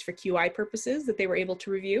place for QI purposes that they were able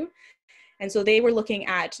to review. And so they were looking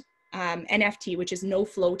at NFT, which is no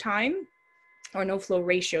flow time, or no flow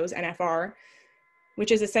ratios, NFR,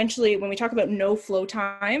 which is essentially, when we talk about no flow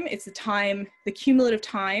time, it's the cumulative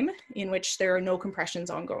time in which there are no compressions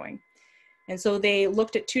ongoing. And so they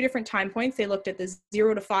looked at two different time points. They looked at the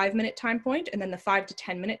 0 to 5 minute time point and then the 5 to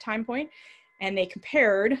 10 minute time point, and they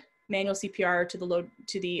compared manual CPR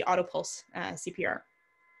to the auto pulse CPR.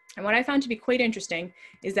 And what I found to be quite interesting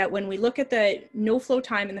is that when we look at the no flow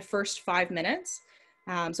time in the first 5 minutes,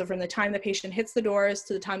 so from the time the patient hits the doors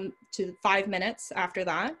to 5 minutes after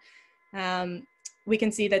that, we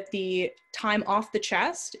can see that the time off the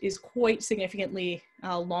chest is quite significantly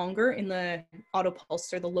longer in the auto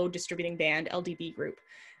pulse or the load distributing band LDB group.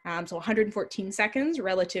 So 114 seconds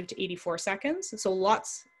relative to 84 seconds. So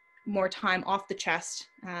lots more time off the chest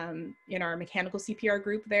in our mechanical CPR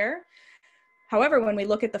group there. However, when we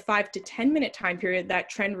look at the 5 to 10 minute time period, that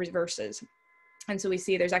trend reverses. And so we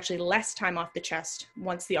see there's actually less time off the chest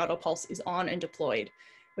once the auto pulse is on and deployed,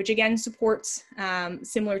 which again supports,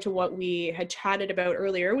 similar to what we had chatted about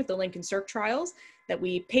earlier with the Lincoln Circ trials, that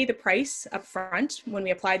we pay the price up front when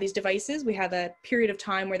we apply these devices. We have a period of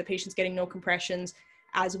time where the patient's getting no compressions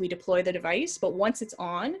as we deploy the device, but once it's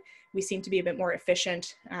on, we seem to be a bit more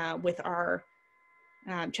efficient with our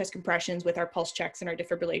chest compressions, with our pulse checks and our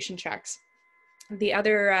defibrillation checks. The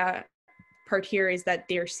other part here is that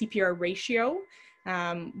their CPR ratio,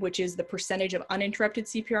 which is the percentage of uninterrupted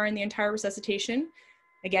CPR in the entire resuscitation.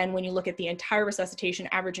 Again, when you look at the entire resuscitation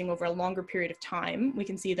averaging over a longer period of time, we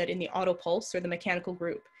can see that in the auto pulse or the mechanical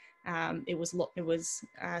group, it was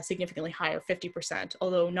significantly higher, 50%,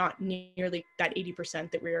 although not nearly that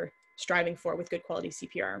 80% that we're striving for with good quality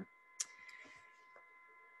CPR.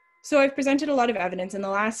 So I've presented a lot of evidence, and the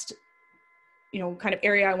last kind of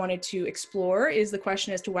area I wanted to explore is the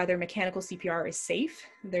question as to whether mechanical CPR is safe.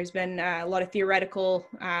 There's been a lot of theoretical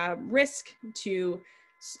risk to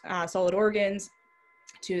solid organs,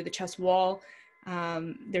 to the chest wall.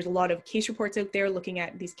 There's a lot of case reports out there looking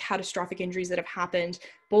at these catastrophic injuries that have happened,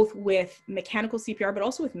 both with mechanical CPR, but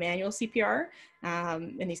also with manual CPR,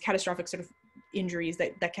 and these catastrophic sort of injuries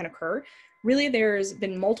that can occur. Really, there's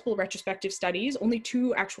been multiple retrospective studies, only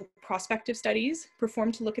 2 actual prospective studies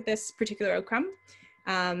performed to look at this particular outcome.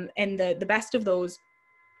 And the best of those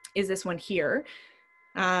is this one here.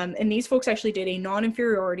 And these folks actually did a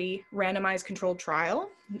non-inferiority randomized controlled trial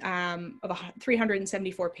of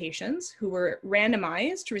 374 patients who were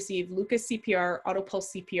randomized to receive Lucas CPR, auto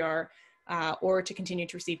pulse CPR, or to continue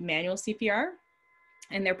to receive manual CPR.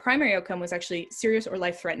 And their primary outcome was actually serious or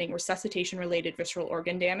life-threatening resuscitation-related visceral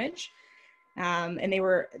organ damage. And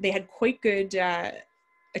they had quite good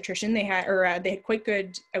attrition. They had quite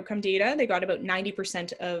good outcome data. They got about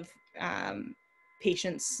 90% of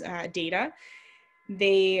patients' data.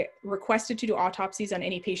 They requested to do autopsies on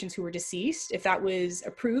any patients who were deceased. If that was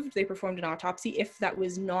approved, they performed an autopsy. If that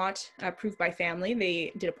was not approved by family,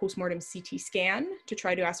 they did a postmortem CT scan to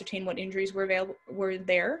try to ascertain what injuries were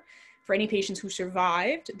there. For any patients who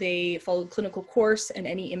survived, they followed clinical course and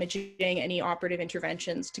any imaging, any operative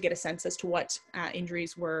interventions to get a sense as to what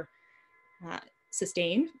injuries were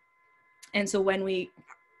sustained. And so when we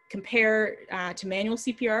compare to manual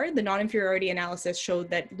CPR, the non-inferiority analysis showed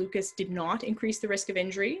that Lucas did not increase the risk of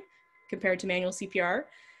injury compared to manual CPR.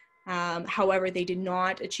 However, they did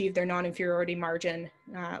not achieve their non-inferiority margin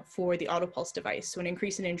for the auto pulse device. So an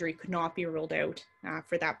increase in injury could not be ruled out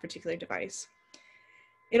for that particular device.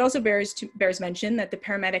 It also bears mention that the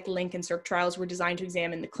paramedic Lincoln Circ trials were designed to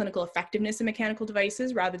examine the clinical effectiveness of mechanical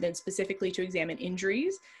devices rather than specifically to examine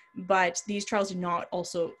injuries. But these trials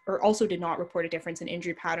also did not report a difference in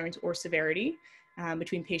injury patterns or severity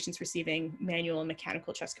between patients receiving manual and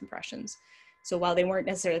mechanical chest compressions. So while they weren't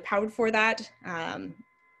necessarily powered for that,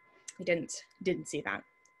 we didn't see that.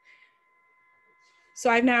 So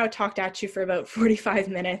I've now talked at you for about 45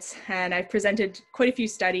 minutes, and I've presented quite a few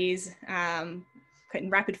studies in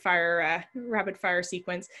rapid fire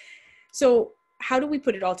sequence. So how do we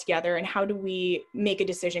put it all together, and how do we make a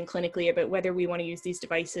decision clinically about whether we want to use these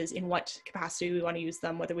devices, in what capacity we want to use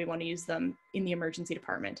them, whether we want to use them in the emergency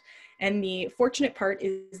department? And the fortunate part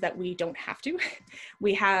is that we don't have to.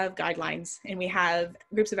 We have guidelines, and we have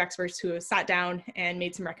groups of experts who have sat down and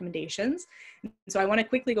made some recommendations. So I want to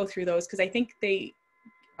quickly go through those because I think they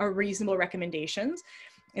are reasonable recommendations.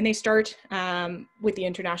 And they start with the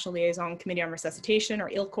International Liaison Committee on Resuscitation, or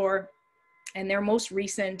ILCOR, and their most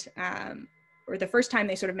recent, or the first time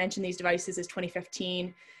they sort of mentioned these devices is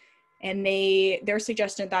 2015. And their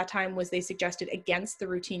suggestion at that time was they suggested against the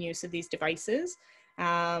routine use of these devices,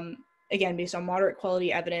 again, based on moderate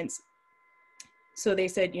quality evidence. So they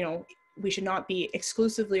said, you know, we should not be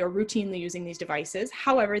exclusively or routinely using these devices.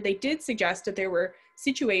 However, they did suggest that there were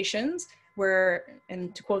situations where,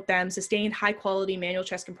 and to quote them, sustained high quality manual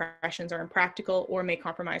chest compressions are impractical or may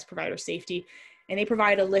compromise provider safety. And they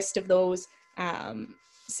provide a list of those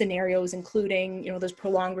scenarios, including, you know, those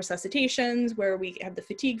prolonged resuscitations where we have the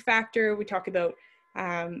fatigue factor. We talk about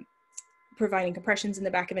providing compressions in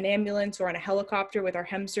the back of an ambulance or on a helicopter with our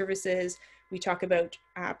HEM services. We talk about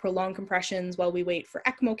prolonged compressions while we wait for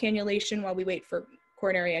ECMO cannulation, while we wait for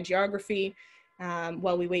coronary angiography,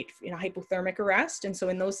 while we wait in a hypothermic arrest. And so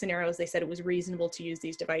in those scenarios, they said it was reasonable to use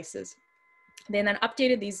these devices. They then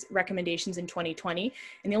updated these recommendations in 2020,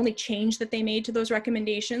 and the only change that they made to those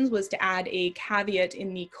recommendations was to add a caveat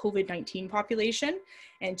in the COVID-19 population,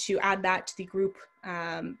 and to add that to the group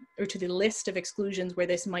or to the list of exclusions where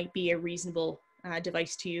this might be a reasonable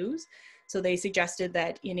device to use. So they suggested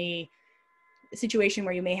that in a situation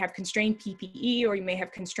where you may have constrained PPE, or you may have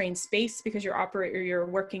constrained space because you're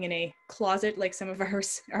working in a closet like some of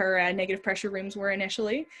our negative pressure rooms were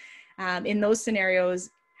initially, in those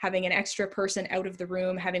scenarios, having an extra person out of the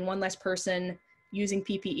room, having one less person using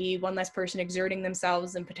PPE, one less person exerting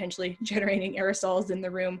themselves and potentially generating aerosols in the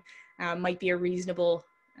room might be a reasonable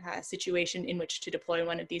situation in which to deploy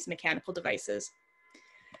one of these mechanical devices.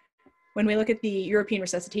 When we look at the European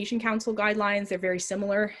Resuscitation Council guidelines, they're very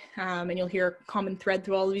similar, and you'll hear a common thread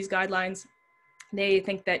through all of these guidelines. They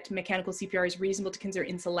think that mechanical CPR is reasonable to consider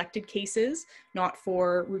in selected cases, not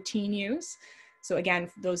for routine use. So again,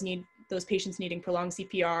 those patients needing prolonged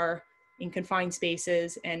CPR in confined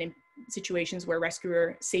spaces and in situations where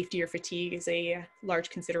rescuer safety or fatigue is a large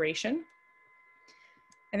consideration.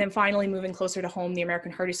 And then finally, moving closer to home, the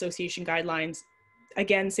American Heart Association guidelines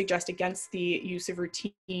again suggest against the use of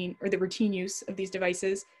routine, or the routine use of these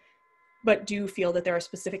devices, but do feel that there are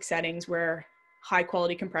specific settings where high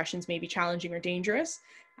quality compressions may be challenging or dangerous.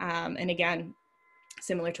 And again,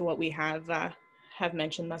 similar to what we have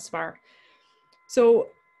mentioned thus far. So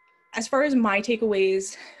as far as my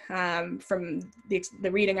takeaways from the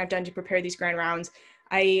reading I've done to prepare these grand rounds,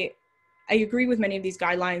 I agree with many of these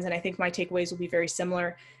guidelines, and I think my takeaways will be very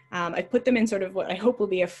similar. I put them in sort of what I hope will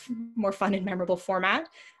be a more fun and memorable format.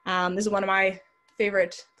 This is one of my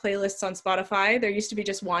favorite playlists on Spotify. There used to be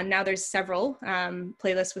just one, now there's several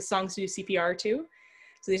playlists with songs to do CPR to.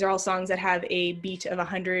 So these are all songs that have a beat of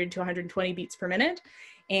 100 to 120 beats per minute.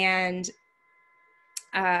 And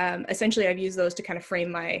essentially I've used those to kind of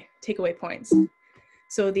frame my takeaway points.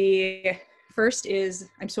 So the first is,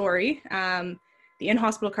 I'm sorry, the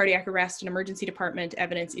in-hospital cardiac arrest and emergency department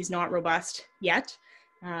evidence is not robust yet.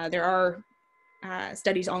 There are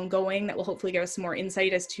studies ongoing that will hopefully give us some more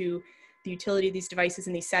insight as to the utility of these devices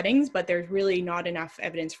in these settings, but there's really not enough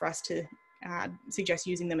evidence for us to suggest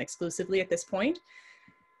using them exclusively at this point.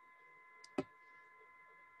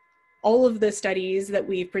 All of the studies that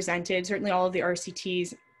we've presented, certainly all of the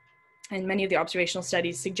RCTs and many of the observational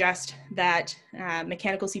studies, suggest that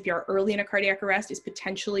mechanical CPR early in a cardiac arrest is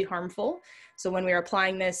potentially harmful. So when we are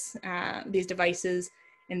applying these devices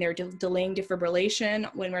and they're delaying defibrillation,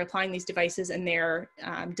 when we're applying these devices and they're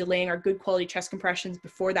delaying our good quality chest compressions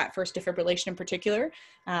before that first defibrillation in particular,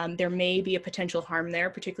 there may be a potential harm there,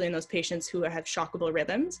 particularly in those patients who have shockable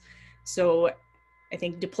rhythms. So I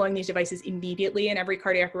think deploying these devices immediately in every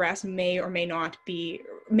cardiac arrest may or may not be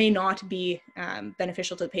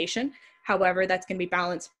beneficial to the patient. However, that's going to be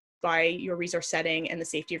balanced by your resource setting and the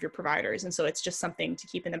safety of your providers. And so it's just something to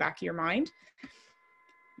keep in the back of your mind.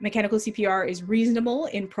 Mechanical CPR is reasonable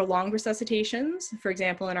in prolonged resuscitations. For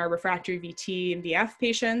example, in our refractory VT and VF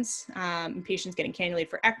patients, patients getting cannulated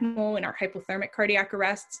for ECMO, in our hypothermic cardiac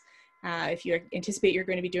arrests. If you anticipate you're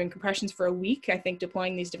going to be doing compressions for a week, I think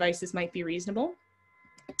deploying these devices might be reasonable.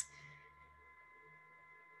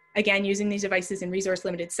 Again, using these devices in resource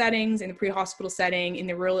limited settings, in the pre-hospital setting, in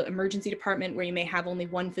the rural emergency department where you may have only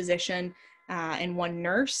one physician and one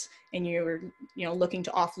nurse, and you're looking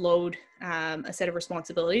to offload a set of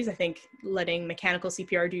responsibilities. I think letting mechanical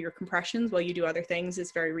CPR do your compressions while you do other things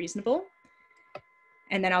is very reasonable.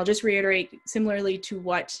 And then I'll just reiterate, similarly to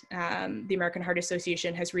what the American Heart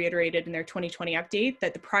Association has reiterated in their 2020 update,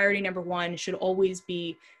 that the priority number one should always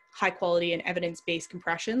be high quality and evidence-based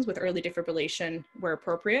compressions with early defibrillation where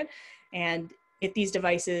appropriate. And if these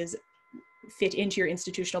devices fit into your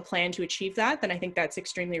institutional plan to achieve that, then I think that's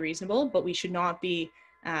extremely reasonable, but we should not be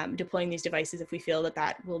deploying these devices if we feel that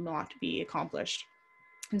that will not be accomplished.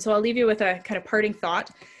 And so I'll leave you with a kind of parting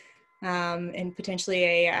thought and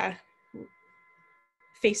potentially a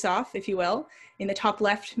face-off, if you will. In the top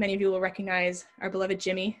left, many of you will recognize our beloved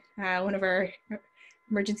Jimmy, one of our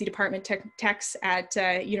emergency department techs at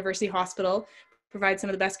University Hospital, provides some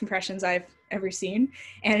of the best compressions I've ever seen.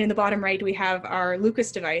 And in the bottom right, we have our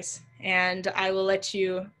Lucas device. And I'm going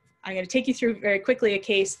to take you through very quickly a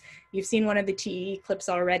case. You've seen one of the TE clips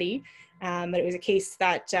already, but it was a case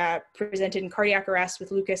that presented in cardiac arrest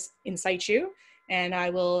with Lucas in situ. And I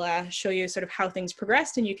will show you sort of how things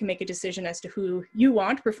progressed, and you can make a decision as to who you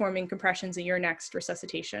want performing compressions in your next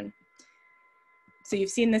resuscitation. So you've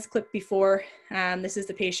seen this clip before. This is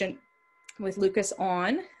the patient with Lucas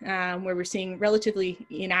on, where we're seeing relatively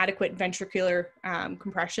inadequate ventricular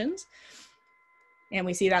compressions. And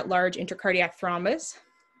we see that large intracardiac thrombus.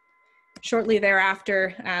 Shortly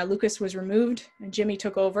thereafter, Lucas was removed and Jimmy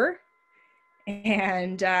took over.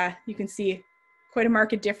 And you can see quite a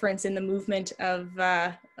marked difference in the movement of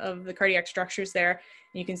the cardiac structures there.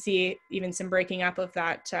 And you can see even some breaking up of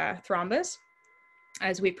that thrombus.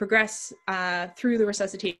 As we progress through the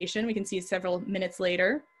resuscitation, we can see several minutes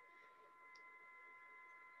later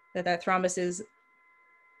that thrombus is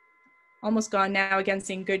almost gone now, again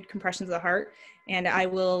seeing good compressions of the heart. And I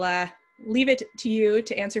will leave it to you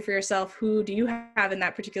to answer for yourself, who do you have in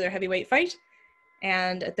that particular heavyweight fight?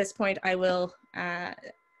 And at this point, I will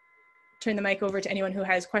turn the mic over to anyone who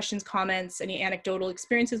has questions, comments, any anecdotal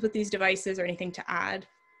experiences with these devices, or anything to add.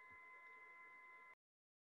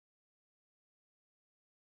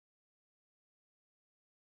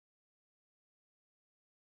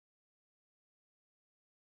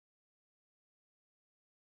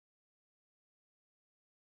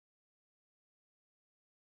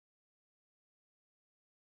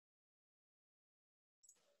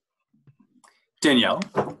 Danielle.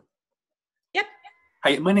 Yep.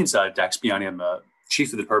 Hi, my name's Dax Biani. I'm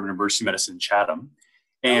Chief of the Department of Emergency Medicine in Chatham.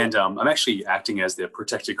 And I'm actually acting as the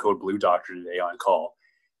Protected Code Blue doctor today on call.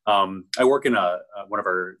 I work in one of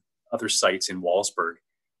our other sites in Walsburg.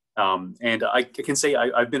 And I can say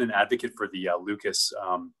I've been an advocate for the Lucas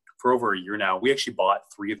for over a year now. We actually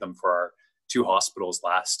bought 3 of them for our 2 hospitals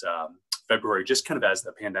last February, just kind of as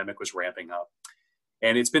the pandemic was ramping up.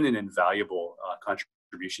 And it's been an invaluable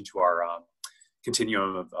contribution to our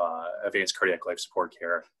continuum of advanced cardiac life support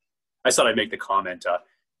care. I thought I'd make the comment.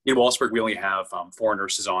 In Walsburg, we only have 4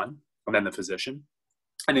 nurses on, and then the physician.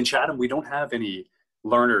 And in Chatham, we don't have any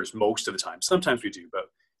learners most of the time. Sometimes we do, but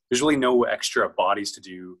there's really no extra bodies to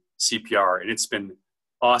do CPR. And it's been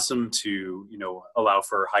awesome to allow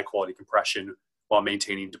for high quality compression while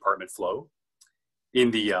maintaining department flow. In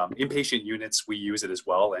the inpatient units, we use it as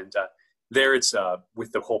well. And there it's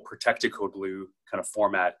with the whole Protected Code Blue kind of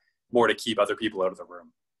format, more to keep other people out of the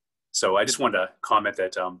room. So I just wanted to comment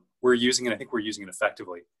that we're using it. I think we're using it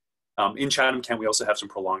effectively. In Chatham Kent, we also have some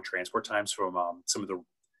prolonged transport times from some of the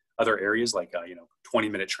other areas, like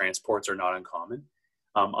 20-minute transports are not uncommon.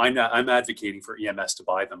 I'm advocating for EMS to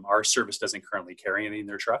buy them. Our service doesn't currently carry any in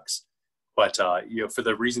their trucks, but for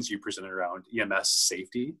the reasons you presented around EMS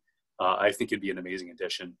safety, I think it'd be an amazing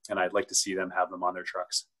addition, and I'd like to see them have them on their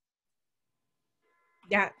trucks.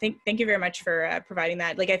 Yeah, thank you very much for providing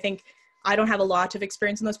that. Like, I think I don't have a lot of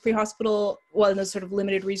experience in those pre-hospital, in those sort of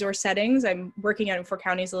limited resource settings. I'm working out in 4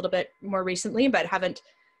 counties a little bit more recently, but haven't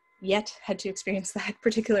yet had to experience that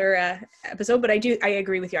particular episode. But I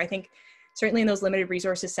agree with you. I think certainly in those limited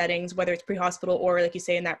resources settings, whether it's pre-hospital or, like you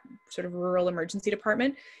say, in that sort of rural emergency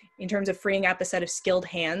department, in terms of freeing up a set of skilled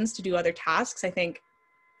hands to do other tasks, I think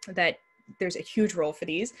that there's a huge role for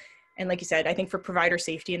these. And like you said, I think for provider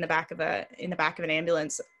safety in the back of an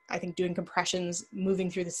ambulance, I think doing compressions, moving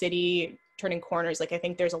through the city, turning corners, like I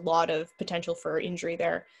think there's a lot of potential for injury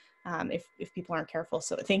there if people aren't careful.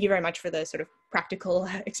 So thank you very much for the sort of practical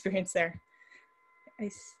experience there. I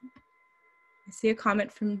see a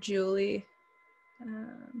comment from Julie.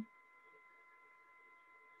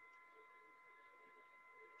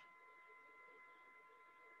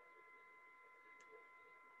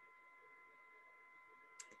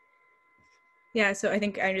 Yeah, so I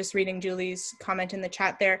think I'm just reading Julie's comment in the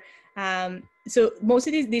chat there. So most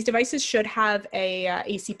of these devices should have a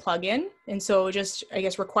AC plug-in, and so just, I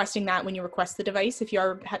guess, requesting that when you request the device, if you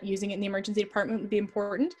are using it in the emergency department, would be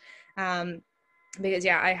important. Because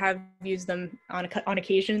yeah, I have used them on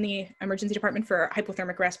occasion in the emergency department for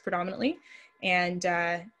hypothermic rest predominantly, and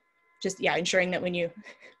just yeah, ensuring that when you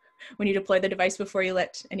when you deploy the device before you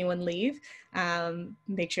let anyone leave,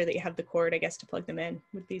 make sure that you have the cord, I guess, to plug them in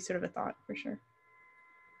would be sort of a thought for sure.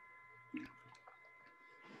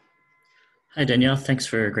 Hi, Danielle. Thanks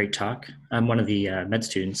for a great talk. I'm one of the med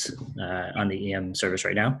students on the EM service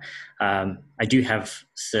right now. I do have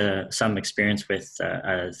some experience with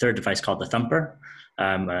a third device called the Thumper.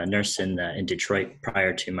 I'm a nurse in Detroit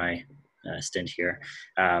prior to my stint here.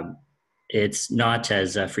 It's not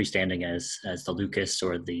as freestanding as the Lucas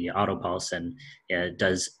or the Autopulse, and it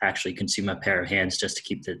does actually consume a pair of hands just to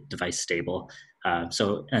keep the device stable.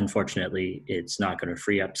 So unfortunately, it's not going to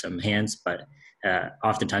free up some hands, but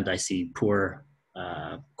oftentimes I see poor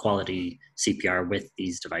quality CPR with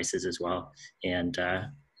these devices as well. And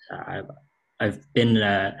I've been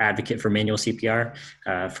an advocate for manual CPR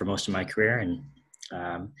for most of my career, and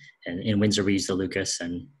in Windsor we use the Lucas.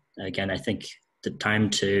 And again, I think the time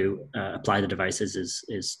to apply the devices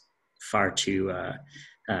is far too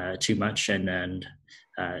much, and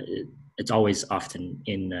it's always often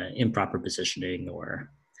in improper positioning or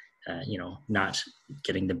not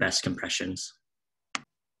getting the best compressions.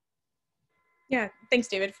 Yeah, thanks,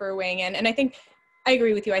 David, for weighing in. And I think I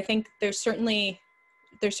agree with you. I think there's certainly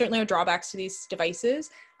drawbacks to these devices,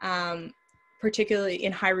 particularly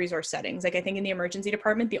in high resource settings. Like I think in the emergency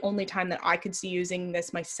department, the only time that I could see using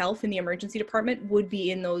this myself in the emergency department would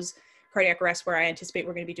be in those cardiac arrests where I anticipate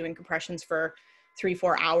we're going to be doing compressions for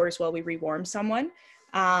 3-4 hours while we rewarm someone.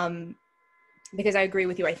 Because I agree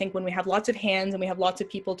with you. I think when we have lots of hands and we have lots of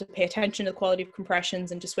people to pay attention to the quality of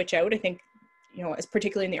compressions and to switch out, I think, as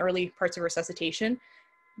particularly in the early parts of resuscitation,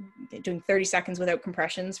 doing 30 seconds without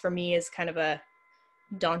compressions for me is kind of a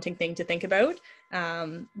daunting thing to think about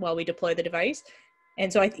while we deploy the device.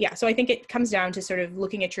 And so I think it comes down to sort of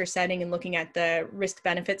looking at your setting and looking at the risk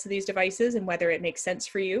benefits of these devices and whether it makes sense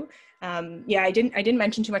for you. I didn't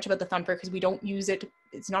mention too much about the Thumper because we don't use it.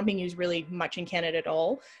 It's not being used really much in Canada at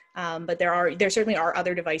all. But there certainly are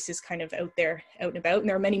other devices kind of out and about, and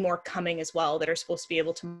there are many more coming as well that are supposed to be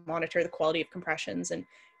able to monitor the quality of compressions and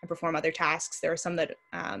perform other tasks. There are some that,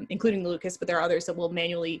 including the Lucas, but there are others that will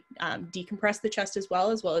manually decompress the chest as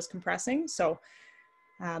well as compressing. So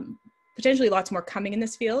potentially lots more coming in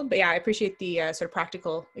this field, but yeah, I appreciate the sort of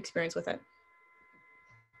practical experience with it.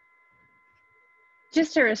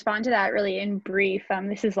 Just to respond to that really in brief,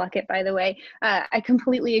 this is Luckett, by the way, I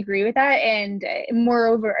completely agree with that, and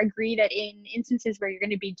moreover agree that in instances where you're going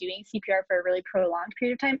to be doing CPR for a really prolonged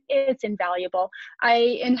period of time, it's invaluable. I,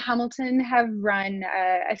 in Hamilton, have run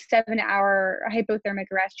a 7-hour hypothermic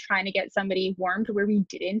arrest trying to get somebody warmed where we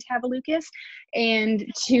didn't have a Lucas, and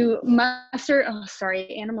to muster, oh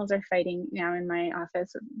sorry, animals are fighting now in my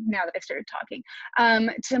office now that I started talking,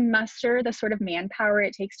 to muster the sort of manpower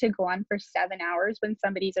it takes to go on for 7 hours when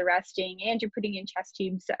somebody's arresting and you're putting in chest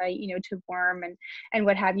tubes, to warm and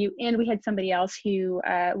what have you. And we had somebody else who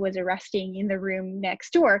was arresting in the room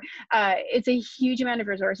next door. It's a huge amount of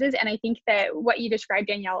resources. And I think that what you described,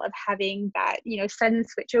 Danielle, of having that, sudden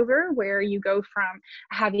switchover where you go from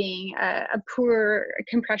having a poor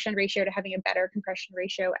compression ratio to having a better compression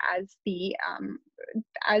ratio as the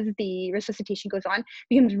resuscitation goes on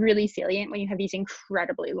becomes really salient when you have these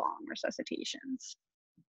incredibly long resuscitations.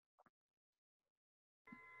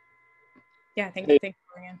 Yeah, thanks for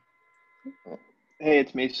bringing in. Hey,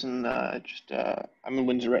 it's Mason. I'm in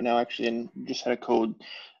Windsor right now, actually, and just had a code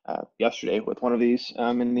yesterday with one of these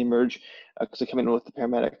in the Emerge because I come in with the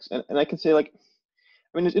paramedics, and I can say,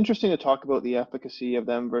 it's interesting to talk about the efficacy of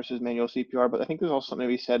them versus manual CPR, but I think there's also something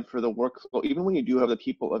to be said for the workflow. Even when you do have the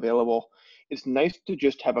people available, it's nice to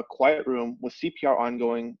just have a quiet room with CPR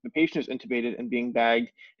ongoing, the patient is intubated and being bagged,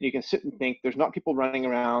 and you can sit and think. There's not people running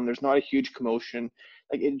around, there's not a huge commotion.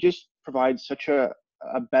 It just provides such a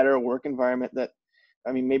better work environment that,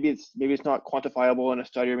 maybe it's not quantifiable in a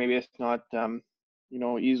study, or maybe it's not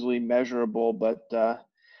easily measurable, but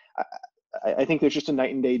I think there's just a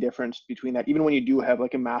night and day difference between that. Even when you do have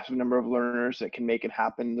a massive number of learners that can make it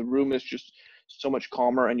happen, the room is just so much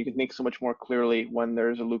calmer, and you can think so much more clearly when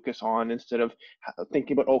there's a Lucas on, instead of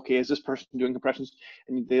thinking about, okay, is this person doing compressions?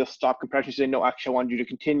 And they'll stop compressions and say, no, actually I wanted you to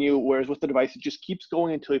continue. Whereas with the device, it just keeps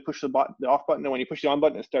going until you push the off button, and when you push the on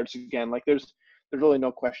button, it starts again. There's really no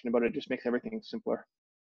question about it. It just makes everything simpler.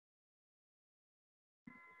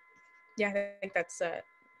 Yeah, I think that's a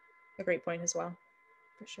great point as well,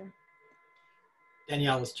 for sure.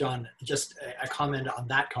 Danielle, it's John. Just a comment on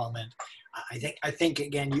that comment. I think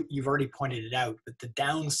again, you've already pointed it out, but the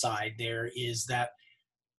downside there is that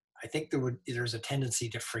I think there's a tendency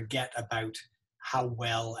to forget about how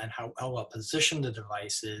well and how well positioned the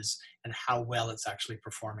device is and how well it's actually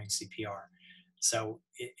performing CPR. So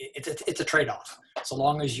it's a trade-off. So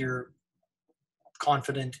long as you're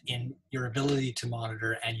confident in your ability to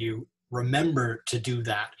monitor and you remember to do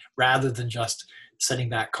that rather than just sitting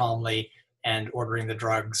back calmly and ordering the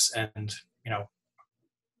drugs and, you know,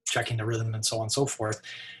 checking the rhythm and so on and so forth.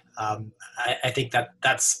 I think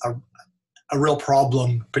that's a real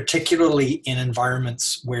problem, particularly in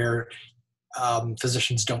environments where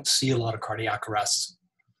physicians don't see a lot of cardiac arrests.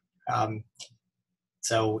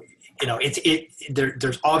 So, you know,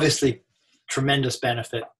 there's obviously tremendous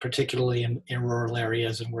benefit, particularly in rural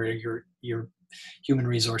areas and where your human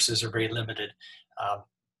resources are very limited.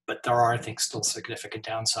 But there are, I think, still significant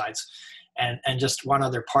downsides. And just one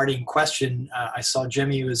other parting question. I saw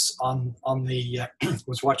Jimmy was on the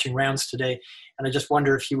was watching rounds today, and I just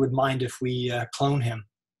wonder if he would mind if we clone him.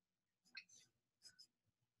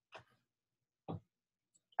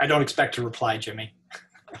 I don't expect a reply, Jimmy.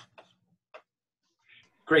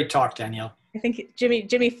 Great talk, Danielle. I think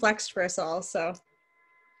Jimmy flexed for us all, so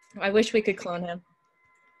I wish we could clone him.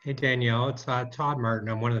 Hey, Danielle, it's Todd Martin.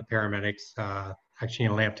 I'm one of the paramedics actually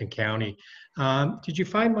in Lambton County. Did you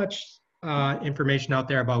find much information out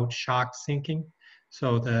there about shock syncing?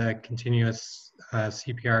 So the continuous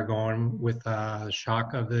CPR going with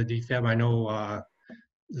shock of the defib. I know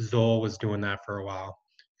Zoll was doing that for a while.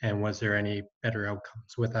 And was there any better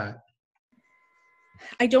outcomes with that?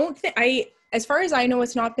 I don't think, as far as I know,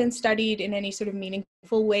 it's not been studied in any sort of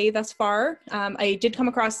meaningful way thus far. I did come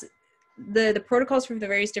across the protocols for the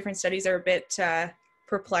various different studies are a bit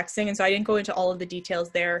perplexing, and so I didn't go into all of the details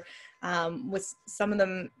there. With some of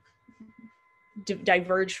them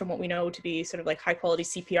diverged from what we know to be sort of like high quality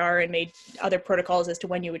CPR and made other protocols as to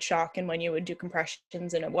when you would shock and when you would do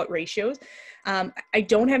compressions and at what ratios. I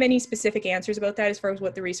don't have any specific answers about that as far as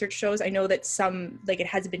what the research shows. I know that it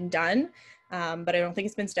has been done, but I don't think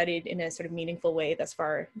it's been studied in a sort of meaningful way thus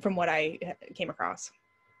far from what I came across.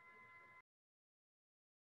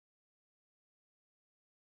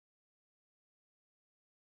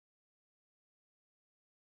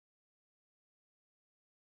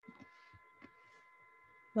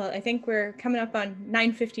 Well, I think we're coming up on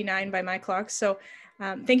 9:59 by my clock. So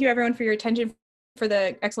thank you everyone for your attention, for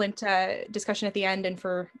the excellent discussion at the end, and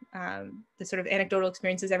for the sort of anecdotal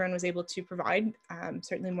experiences everyone was able to provide,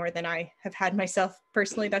 certainly more than I have had myself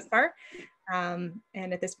personally thus far. And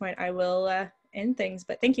at this point, I will end things,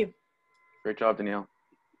 but thank you. Great job, Danielle.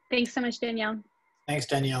 Thanks so much, Danielle. Thanks,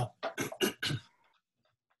 Danielle.